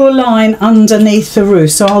to draw a line underneath the roof.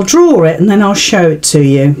 So I'll draw it and then I'll show it to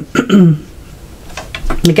you.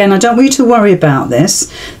 Again, I don't want you to worry about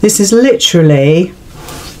this. This is literally,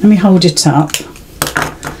 let me hold it up.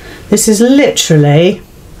 This is literally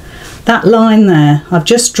that line there. I've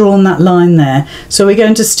just drawn that line there. So we're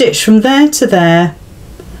going to stitch from there to there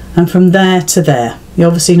and from there to there. You're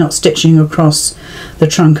obviously not stitching across the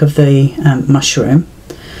trunk of the mushroom.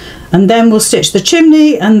 And then we'll stitch the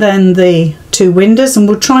chimney and then the 2 windows, and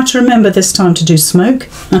we'll try to remember this time to do smoke.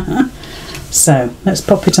 So let's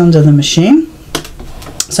pop it under the machine.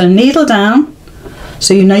 So needle down,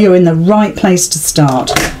 so you know you're in the right place to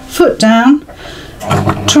start. Foot down.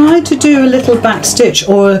 Try to do a little back stitch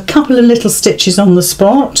or a couple of little stitches on the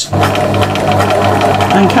spot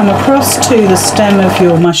and come across to the stem of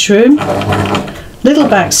your mushroom. Little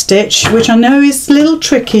back stitch, which I know is a little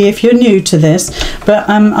tricky if you're new to this, but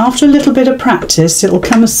after a little bit of practice it'll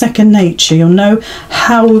come as second nature. You'll know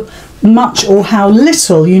how much or how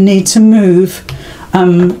little you need to move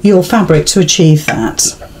your fabric to achieve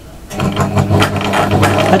that.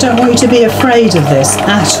 I don't want you to be afraid of this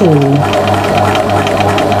at all.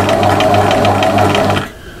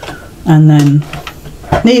 And then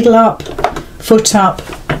needle up, foot up,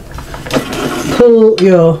 pull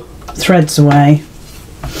your threads away.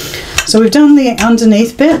 So we've done the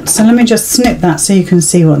underneath bit, so let me just snip that so you can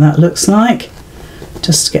see what that looks like.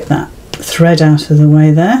 Just get that thread out of the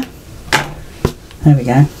way there. There we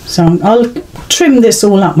go. So I'll trim this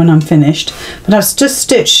all up when I'm finished, but I've just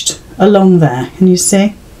stitched along there. Can you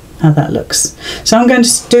see how that looks? So I'm going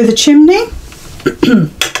to do the chimney.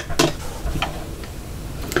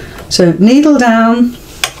 So needle down,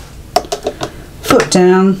 foot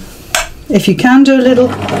down. If you can do a little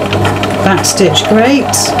back stitch,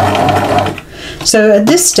 great. So at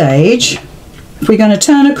this stage if we're going to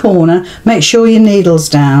turn a corner, make sure your needle's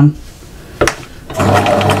down.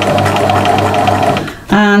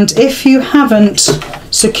 And if you haven't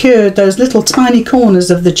secured those little tiny corners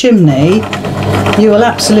of the chimney, you will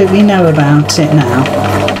absolutely know about it now.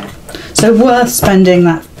 So worth spending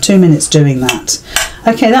that 2 minutes doing that.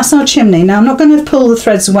 Okay, that's our chimney. Now I'm not going to pull the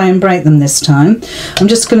threads away and break them this time. I'm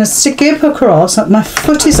just going to skip across. My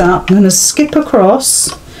foot is up. I'm going to skip across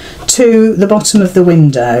to the bottom of the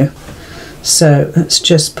window. So let's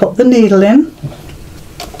just pop the needle in,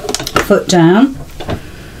 foot down.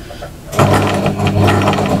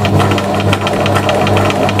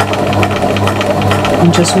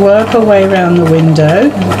 And just work our way around the window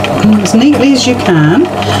as neatly as you can.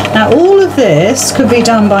 Now all of this could be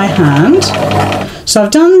done by hand. So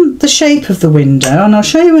I've done the shape of the window, and I'll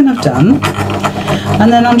show you when I've done.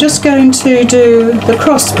 And then I'm just going to do the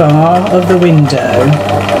crossbar of the window.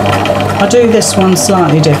 I'll do this one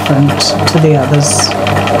slightly different to the others.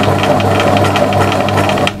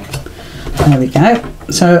 There we go.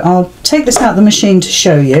 So I'll take this out of the machine to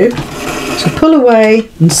show you. So pull away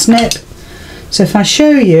and snip. So if I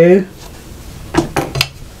show you,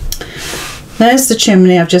 there's the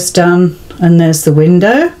chimney I've just done, and there's the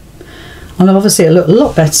window. And obviously it'll look a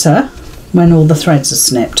lot better when all the threads are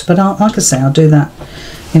snipped, but like I say, I'll do that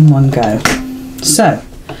in one go. So,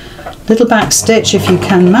 little back stitch if you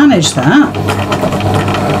can manage that,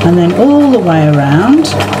 and then all the way around.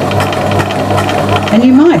 And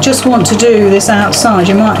you might just want to do this outside,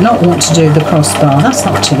 you might not want to do the crossbar, that's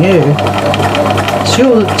up to you.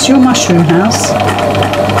 It's your mushroom house.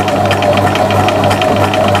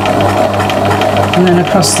 And then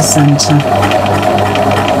across the centre.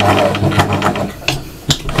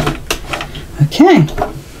 Okay,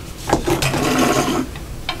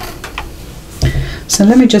 so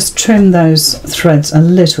let me just trim those threads a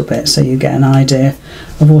little bit so you get an idea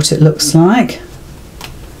of what it looks like.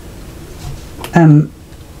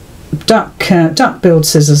 Duck build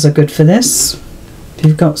scissors are good for this, if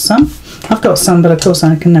you've got some. I've got some, but of course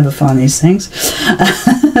I can never find these things.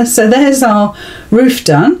 So there's our roof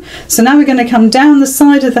done. So now we're going to come down the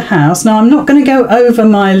side of the house. Now I'm not going to go over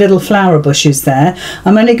my little flower bushes there.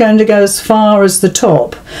 I'm only going to go as far as the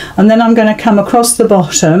top. And then I'm going to come across the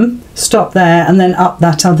bottom, stop there, and then up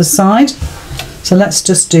that other side. So let's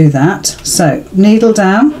just do that. So needle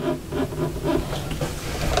down,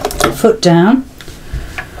 foot down.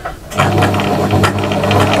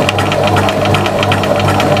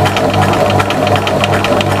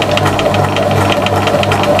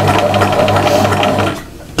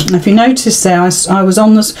 If you notice there, I was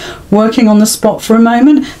on this working on the spot for a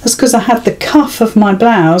moment. That's because I had the cuff of my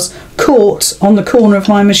blouse caught on the corner of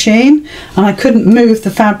my machine, and I couldn't move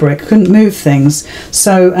the fabric, couldn't move things.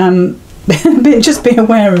 So just be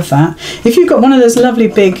aware of that. If you've got one of those lovely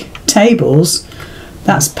big tables,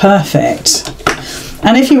 that's perfect.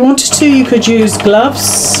 And if you wanted to, you could use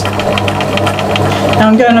gloves. Now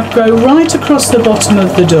I'm going to go right across the bottom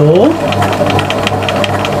of the door.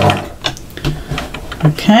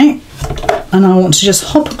 Okay, and I want to just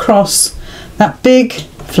hop across that big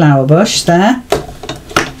flower bush there,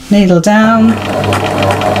 needle down,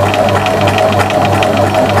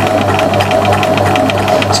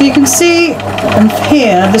 so you can see and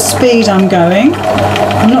hear the speed I'm going.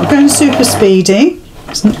 I'm not going super speedy,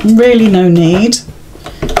 there's really no need.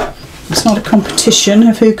 It's not a competition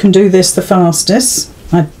of who can do this the fastest.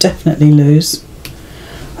 I definitely lose.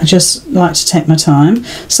 I just like to take my time.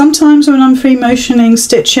 Sometimes when I'm free motioning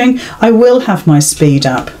stitching, I will have my speed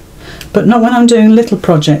up, but not when I'm doing little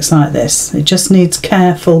projects like this. It just needs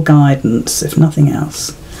careful guidance, if nothing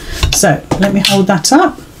else. So let me hold that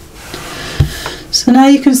up. So now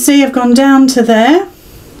you can see I've gone down to there.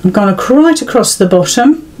 I've gone right across the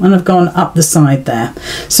bottom, and I've gone up the side there.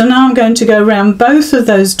 So now I'm going to go around both of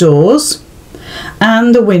those doors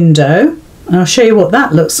and the window, and I'll show you what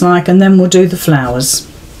that looks like, and then we'll do the flowers.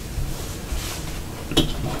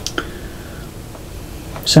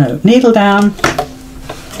 So needle down.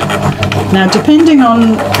 Now depending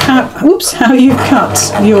on how you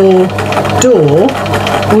cut your door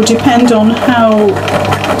will depend on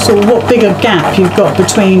what bigger gap you've got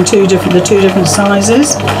between the two different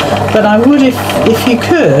sizes. But I would, if you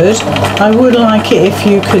could, I would like it if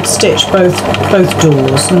you could stitch both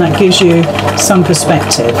doors, and that gives you some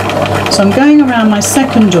perspective. So I'm going around my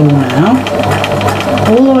second door now,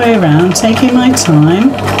 all the way around, taking my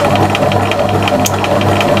time.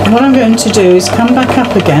 And what I'm going to do is come back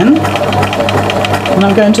up again, and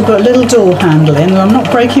I'm going to put a little door handle in, and I'm not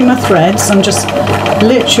breaking my threads, I'm just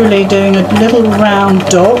literally doing a little round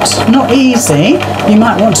dot, not easy, you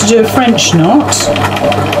might want to do a French knot,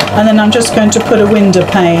 and then I'm just going to put a window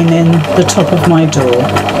pane in the top of my door.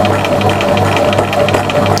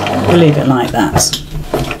 We'll leave it like that.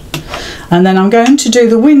 And then I'm going to do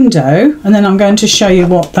the window, and then I'm going to show you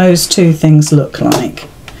what those two things look like.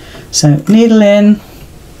 So needle in,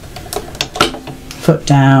 foot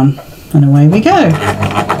down, and away we go.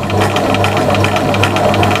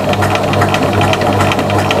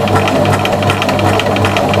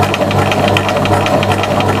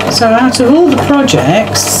 So out of all the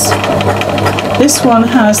projects, this one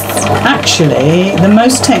has actually the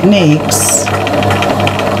most techniques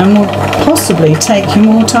and will possibly take you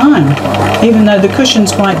more time, even though the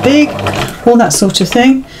cushion's quite big, all that sort of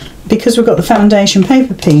thing. Because we've got the foundation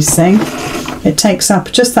paper piecing, it takes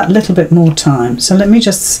up just that little bit more time. So let me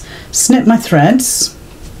just snip my threads.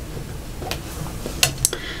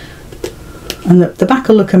 And the back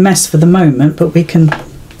will look a mess for the moment, but we can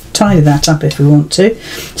tidy that up if we want to.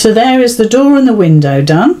 So there is the door and the window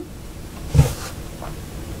done.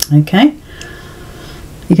 Okay,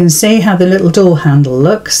 you can see how the little door handle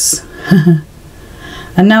looks.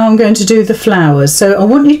 And now I'm going to do the flowers. So I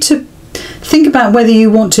want you to think about whether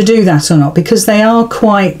you want to do that or not, because they are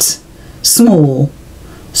quite small.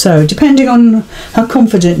 So depending on how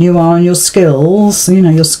confident you are in your skills, you know,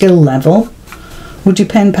 your skill level, will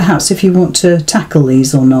depend perhaps if you want to tackle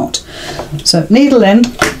these or not. So needle in.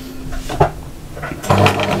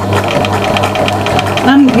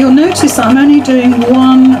 And you'll notice that I'm only doing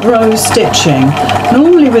one row stitching.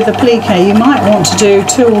 Normally with a plique you might want to do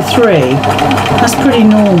 2 or 3. That's pretty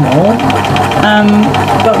normal.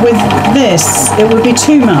 But with this it would be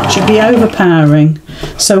too much, it'd be overpowering.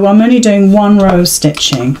 So I'm only doing 1 row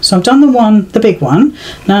stitching. So I've done the big one.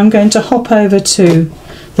 Now I'm going to hop over to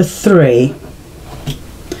the 3.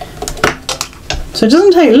 So it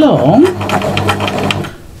doesn't take long.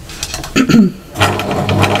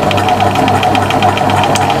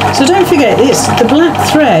 So don't forget, it's the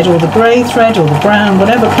black thread or the grey thread or the brown,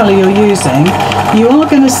 whatever colour you're using, you are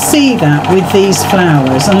going to see that with these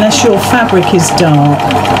flowers unless your fabric is dark.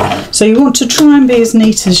 So you want to try and be as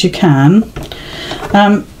neat as you can,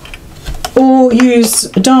 or use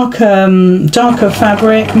darker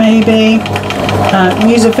fabric maybe.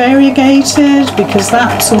 Use a variegated, because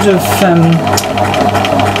that sort of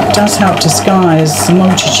does help disguise a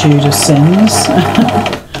multitude of sins.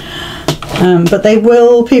 But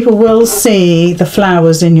people will see the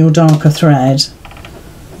flowers in your darker thread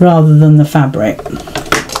rather than the fabric.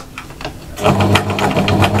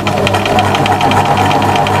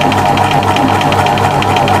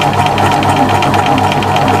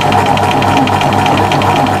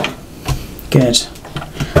 Good.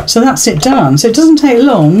 So that's it done. So it doesn't take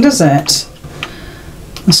long, does it?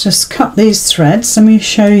 Let's just cut these threads. Let me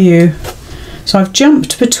show you. So I've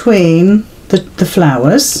jumped between the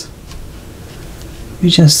flowers. We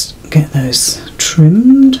just get those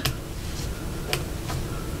trimmed.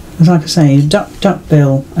 As like I say,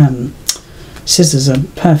 duckbill scissors are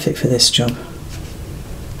perfect for this job.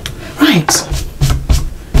 Right.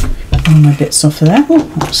 All my bits off of there.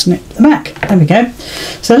 Oh, I'll snip the back. There we go.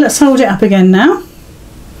 So let's hold it up again now.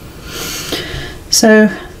 So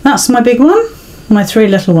that's my big one, my 3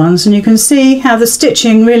 little ones, and you can see how the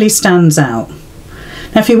stitching really stands out.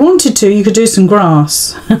 Now if you wanted to, you could do some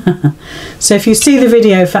grass. So if you see the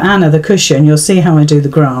video for Anna the cushion, you'll see how I do the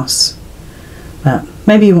grass. But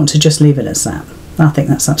maybe you want to just leave it as that. I think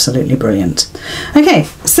that's absolutely brilliant. Okay,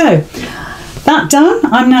 so that done,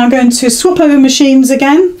 I'm now going to swap over machines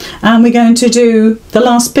again, and we're going to do the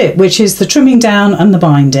last bit, which is the trimming down and the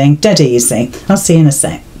binding. Dead easy. I'll see you in a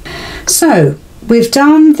sec. So we've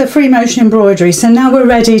done the free motion embroidery, so now we're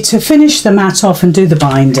ready to finish the mat off and do the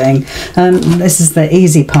binding. This is the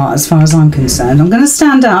easy part as far as I'm concerned. I'm going to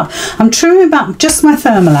stand up. I'm trimming back just my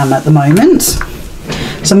thermolam at the moment,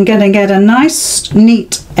 so I'm going to get a nice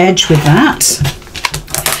neat edge with that.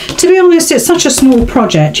 To be honest, it's such a small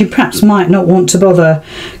project, you perhaps might not want to bother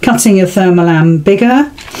cutting your thermolam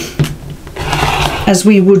bigger, as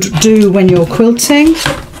we would do when you're quilting.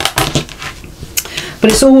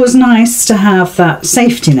 But it's always nice to have that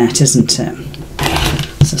safety net, isn't it?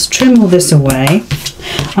 So let's trim all this away.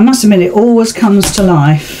 I must admit, it always comes to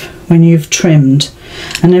life when you've trimmed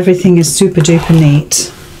and everything is super duper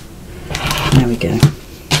neat. There we go.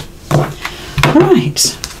 Right,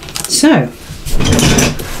 so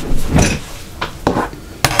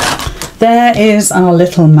there is our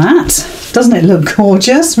little mat. Doesn't it look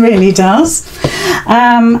gorgeous? Really does.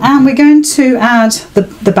 And we're going to add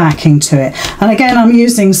the backing to it. And again, I'm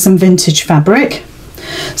using some vintage fabric.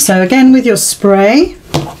 So again, with your spray,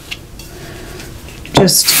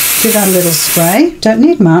 just give that a little spray, don't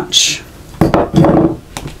need much.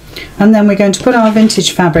 And then we're going to put our vintage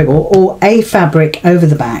fabric or a fabric over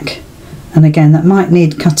the back. And again, that might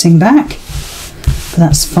need cutting back, but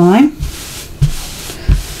that's fine.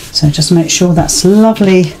 So just make sure that's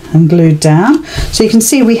lovely and glued down. So you can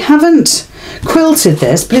see we haven't quilted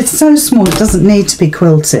this, but it's so small it doesn't need to be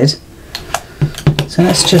quilted. So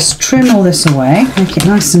let's just trim all this away, make it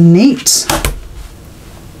nice and neat.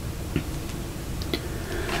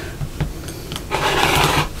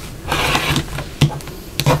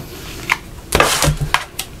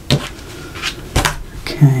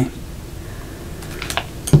 Okay.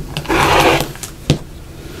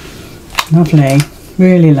 Lovely,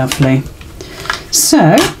 really lovely.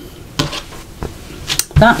 So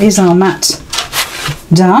that is our mat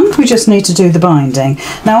done. We just need to do the binding.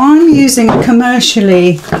 Now I'm using a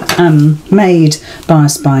commercially made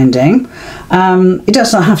bias binding. It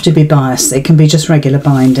does not have to be bias, it can be just regular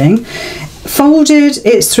binding. Folded,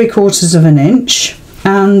 it's 3/4 of an inch,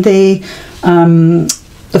 and the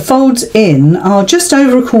folds in are just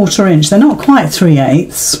over 1/4 inch. They're not quite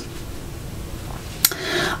 3/8.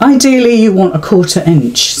 Ideally you want 1/4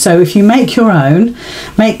 inch, so if you make your own,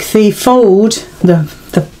 make the fold, the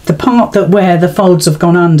part that where the folds have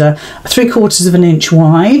gone under, 3/4 of an inch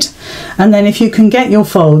wide, and then if you can get your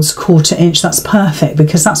folds 1/4 inch, that's perfect,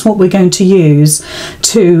 because that's what we're going to use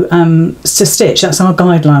to stitch. That's our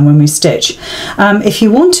guideline when we stitch. If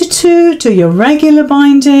you wanted to do your regular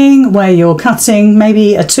binding where you're cutting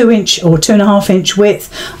maybe a 2 inch or 2.5 inch width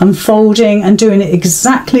and folding and doing it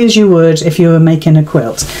exactly as you would if you were making a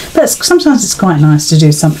quilt, but sometimes it's quite nice to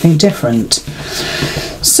do something different.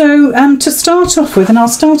 So to start off with, and I'll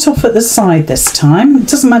start off at the side this time, it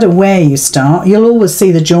doesn't matter where you start, you'll always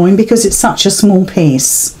see the join because it's such a small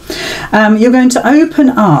piece. You're going to open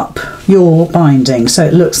up your binding so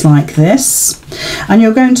it looks like this, and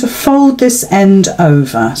you're going to fold this end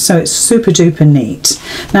over so it's super duper neat.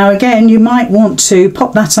 Now again, you might want to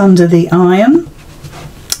pop that under the iron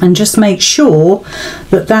and just make sure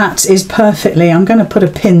that that is perfectly, I'm going to put a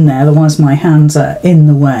pin there otherwise my hands are in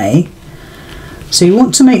the way. So you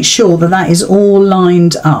want to make sure that that is all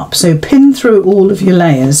lined up. So pin through all of your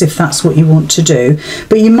layers if that's what you want to do.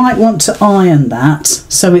 But you might want to iron that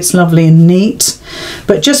so it's lovely and neat.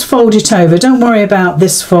 But just fold it over. Don't worry about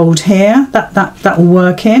this fold here. That will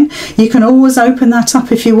work in. You can always open that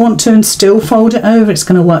up if you want to and still fold it over. It's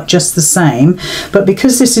going to work just the same. But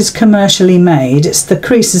because this is commercially made, the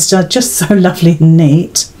creases are just so lovely and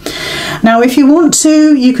neat. Now if you want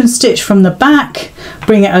to, you can stitch from the back,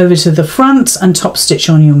 bring it over to the front and top stitch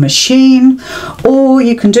on your machine, or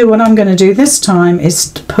you can do what I'm going to do this time, is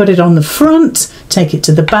to put it on the front, take it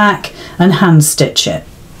to the back and hand stitch it.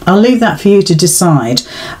 I'll leave that for you to decide.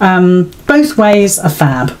 Both ways are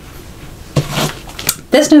fab.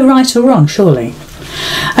 There's no right or wrong, surely.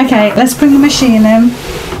 Okay, let's bring the machine in.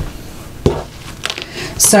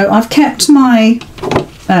 So I've kept my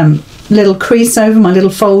little crease over, my little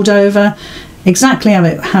fold over, exactly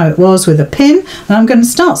how it was with a pin, and I'm going to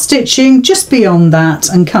start stitching just beyond that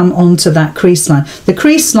and come onto that crease line. The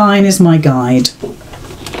crease line is my guide.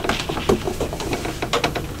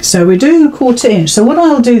 So we're doing 1/4 inch. So what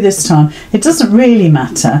I'll do this time, it doesn't really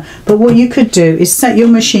matter, but what you could do is set your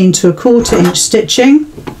machine to 1/4 inch stitching,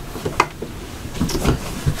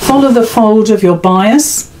 follow the fold of your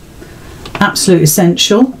bias, absolute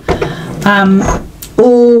essential.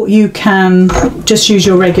 Or you can just use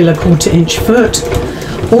your regular 1/4 inch foot,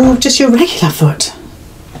 or just your regular foot.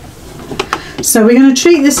 So we're going to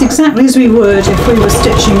treat this exactly as we would if we were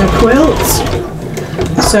stitching a quilt.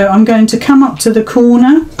 So I'm going to come up to the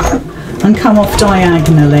corner and come off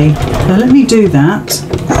diagonally. So let me do that.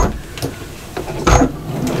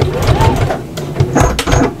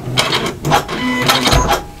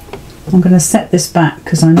 I'm going to set this back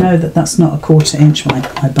because I know that that's not 1/4 inch my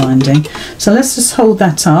binding. So let's just hold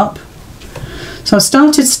that up. So I've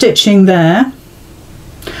started stitching there.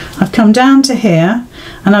 I've come down to here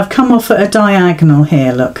and I've come off at a diagonal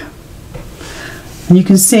here, look. And you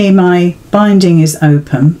can see my binding is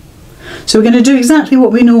open. So we're going to do exactly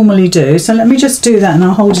what we normally do. So let me just do that and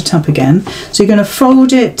I'll hold it up again. So you're going to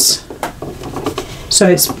fold it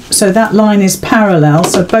so that line is parallel,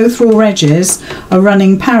 so both raw edges are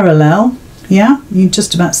running parallel. Yeah, you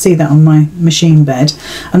just about see that on my machine bed,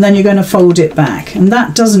 and then you're going to fold it back, and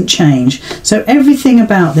that doesn't change. So everything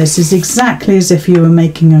about this is exactly as if you were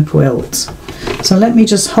making a quilt. So let me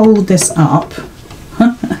just hold this up.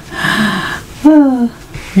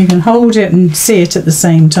 You can hold it and see it at the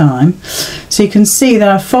same time. So you can see that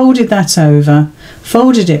I've folded that over,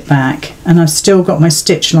 folded it back, and I've still got my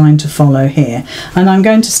stitch line to follow here. And I'm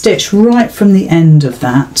going to stitch right from the end of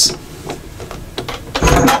that.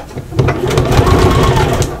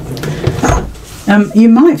 You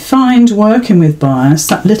might find working with bias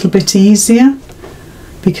that little bit easier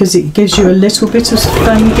because it gives you a little bit of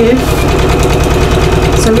foam give.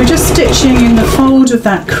 So we're just stitching in the fold of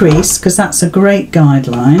that crease because that's a great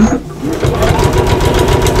guideline.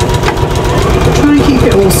 Try and keep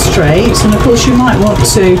it all straight, and of course you might want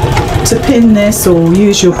to pin this or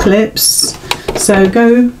use your clips. So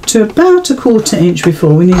go to about 1/4 inch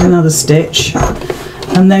before, we need another stitch,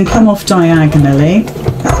 and then come off diagonally,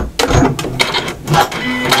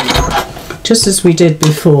 just as we did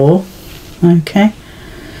before. Okay.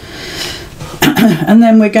 And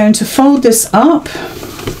then we're going to fold this up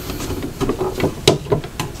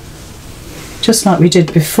just like we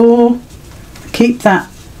did before. Keep that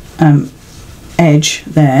edge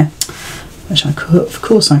there, which of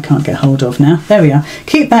course I can't get hold of now. There we are.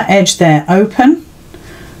 Keep that edge there open.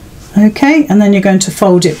 Okay, and then you're going to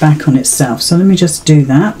fold it back on itself. So let me just do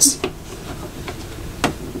that.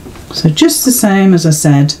 So just the same as I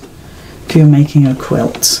said if you're making a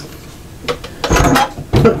quilt.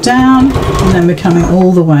 Put down, and then we're coming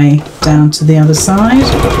all the way down to the other side.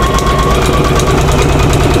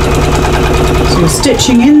 So you're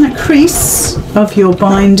stitching in the crease of your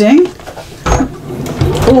binding,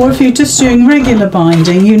 or if you're just doing regular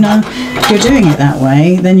binding, you know, if you're doing it that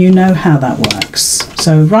way, then you know how that works.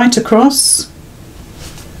 So right across,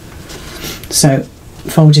 so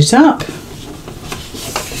fold it up,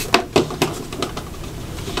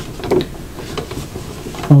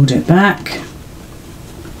 fold it back,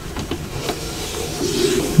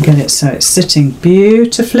 get it so it's sitting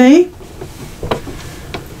beautifully.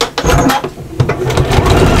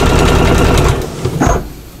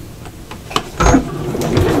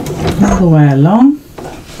 All the way along.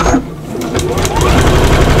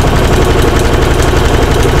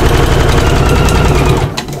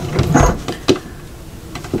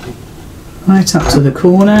 Right up to the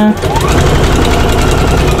corner.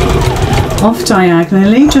 Off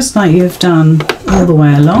diagonally, just like you've done all the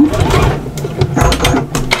way along.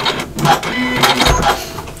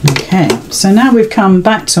 Okay, so now we've come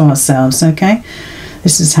back to ourselves, okay?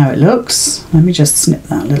 This is how it looks. Let me just snip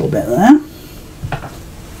that a little bit there.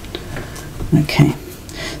 Okay,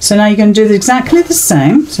 so now you're going to do exactly the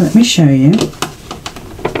same. So let me show you.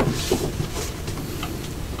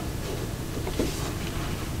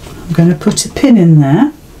 I'm going to put a pin in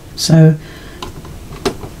there so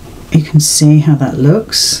you can see how that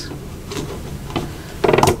looks.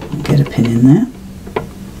 Get a pin in there.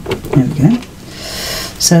 There we go.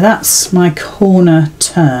 So that's my corner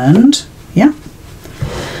turned, yeah.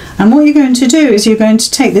 And what you're going to do is you're going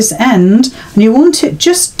to take this end and you want it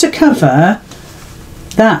just to cover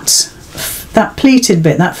that pleated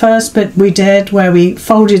bit, that first bit we did where we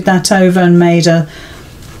folded that over and made a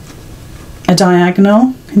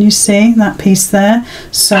diagonal. Can you see that piece there?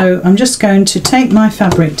 So I'm just going to take my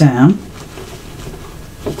fabric down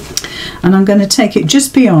and I'm going to take it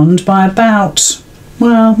just beyond by about,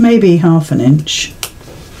 well, maybe 1/2 inch.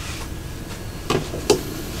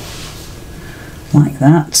 Like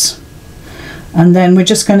that, and then we're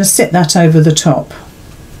just going to sit that over the top.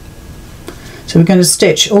 So we're going to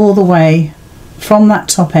stitch all the way from that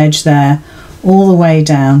top edge there all the way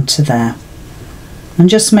down to there, and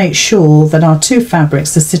just make sure that our two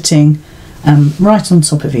fabrics are sitting right on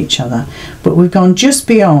top of each other, but we've gone just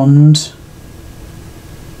beyond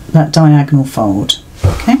that diagonal fold.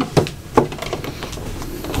 Okay.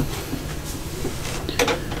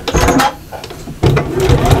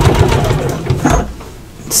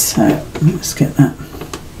 So let's get that.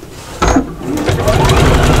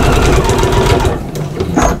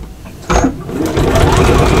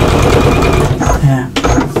 There.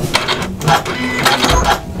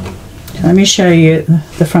 Let me show you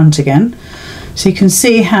the front again so you can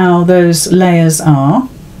see how those layers are.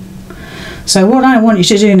 So what I want you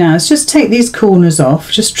to do now is just take these corners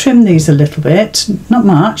off, just trim these a little bit, not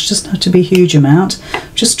much, doesn't have to be a huge amount.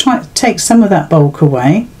 Just try to take some of that bulk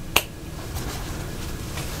away.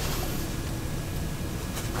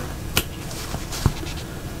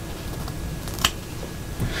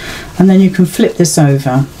 And then you can flip this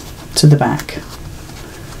over to the back.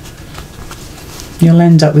 You'll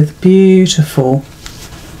end up with beautiful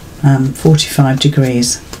 45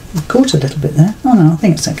 degrees. I caught a little bit there. Oh no, I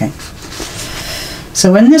think it's okay.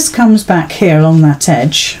 So when this comes back here along that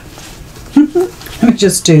edge, let me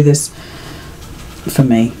just do this for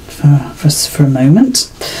me for a moment.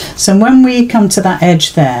 So when we come to that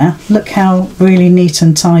edge there, look how really neat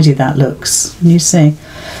and tidy that looks. Can you see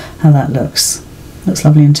how that looks? Looks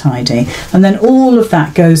lovely and tidy. And then all of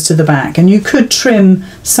that goes to the back, and you could trim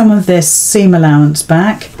some of this seam allowance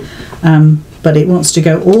back, but it wants to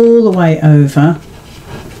go all the way over,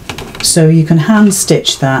 so you can hand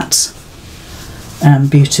stitch that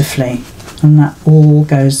beautifully, and that all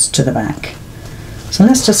goes to the back. So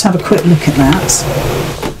let's just have a quick look at that.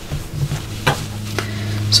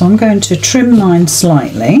 So I'm going to trim mine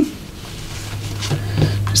slightly.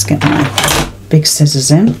 Just get my big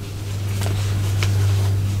scissors in.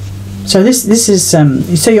 So this is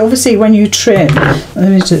so you obviously, when you trim, let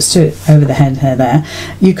me just do it over the head hair there,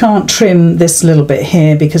 you can't trim this little bit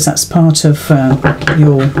here because that's part of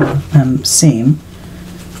your seam.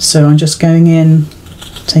 So I'm just going in,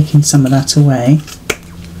 taking some of that away.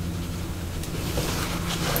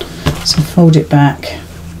 So fold it back,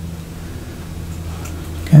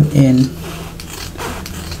 go in.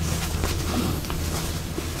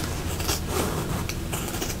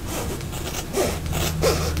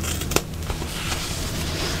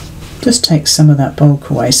 Just take some of that bulk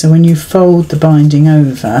away, so when you fold the binding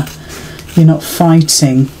over, you're not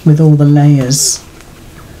fighting with all the layers.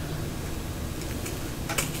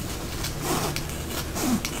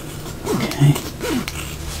 Okay.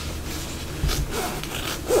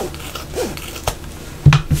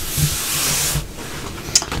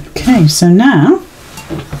 Okay, so now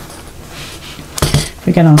if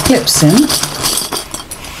we get our clips in,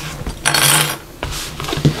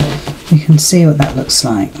 you can see what that looks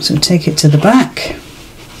like. So take it to the back.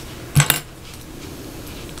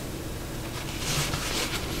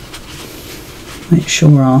 Make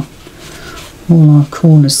sure all our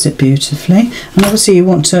corners sit beautifully. And obviously you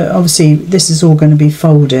want to, this is all going to be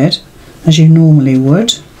folded as you normally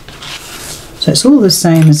would. So it's all the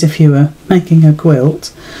same as if you were making a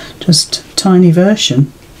quilt, just a tiny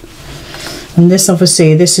version. And this,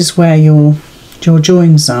 obviously, this is where your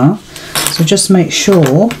joins are. So just make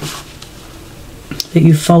sure that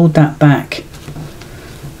you fold that back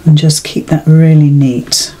and just keep that really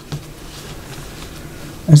neat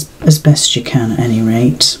as best you can at any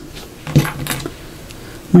rate.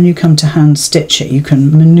 When you come to hand stitch it, you can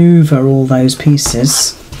manoeuvre all those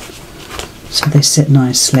pieces so they sit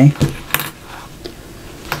nicely.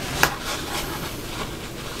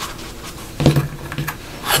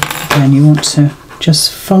 Then you want to just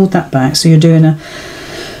fold that back, so you're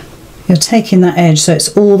taking that edge so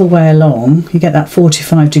it's all the way along. You get that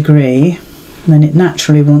 45 degree, and then it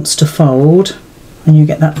naturally wants to fold, and you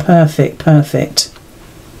get that perfect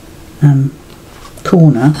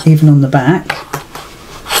corner even on the back.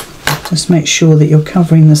 Just make sure that you're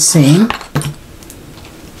covering the seam.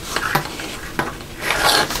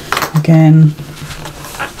 Again,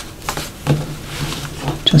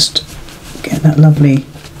 just get that lovely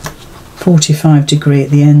 45 degree at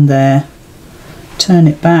the end there. Turn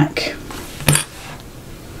it back.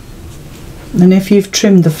 And if you've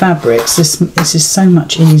trimmed the fabrics, this is so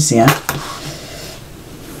much easier.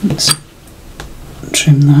 Let's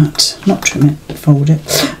trim that. Not trim it, fold it.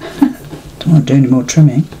 Don't want to do any more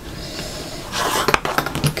trimming.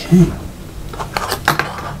 Okay.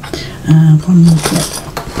 One more clip.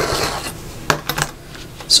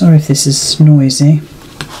 Sorry if this is noisy.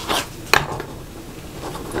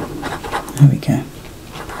 There we go.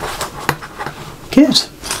 Good.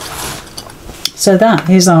 So that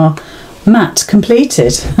is our mat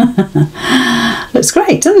completed. Looks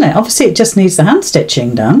great, doesn't it? Obviously it just needs the hand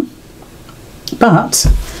stitching done, but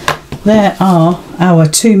there are our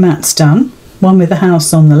two mats done, one with the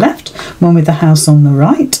house on the left, one with the house on the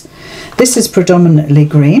right. This is predominantly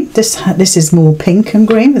green, this is more pink and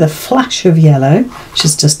green with a flash of yellow, which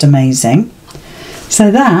is just amazing.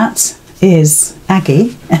 So that is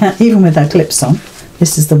Aggie, even with her clips on.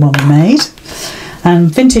 This is the one we made.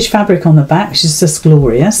 And vintage fabric on the back, which is just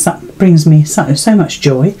glorious. That brings me so much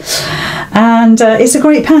joy. And it's a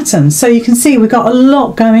great pattern. So you can see we've got a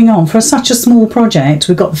lot going on for such a small project.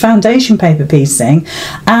 We've got the foundation paper piecing,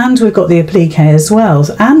 and we've got the applique as well,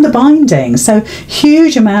 and the binding. So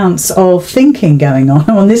huge amounts of thinking going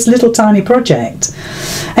on this little tiny project.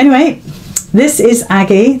 Anyway, this is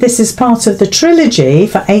Aggie. This is part of the trilogy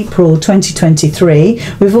for April 2023.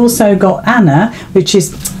 We've also got Anna, which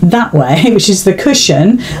is that way, which is the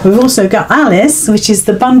cushion. We've also got Alice, which is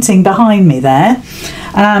the bunting behind me there.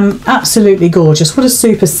 Absolutely gorgeous. What a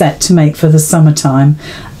super set to make for the summertime.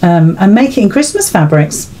 And making Christmas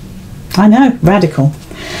fabrics. I know, radical.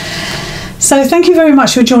 So thank you very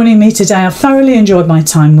much for joining me today. I've thoroughly enjoyed my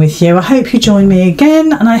time with you. I hope you join me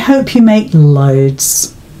again, and I hope you make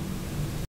loads.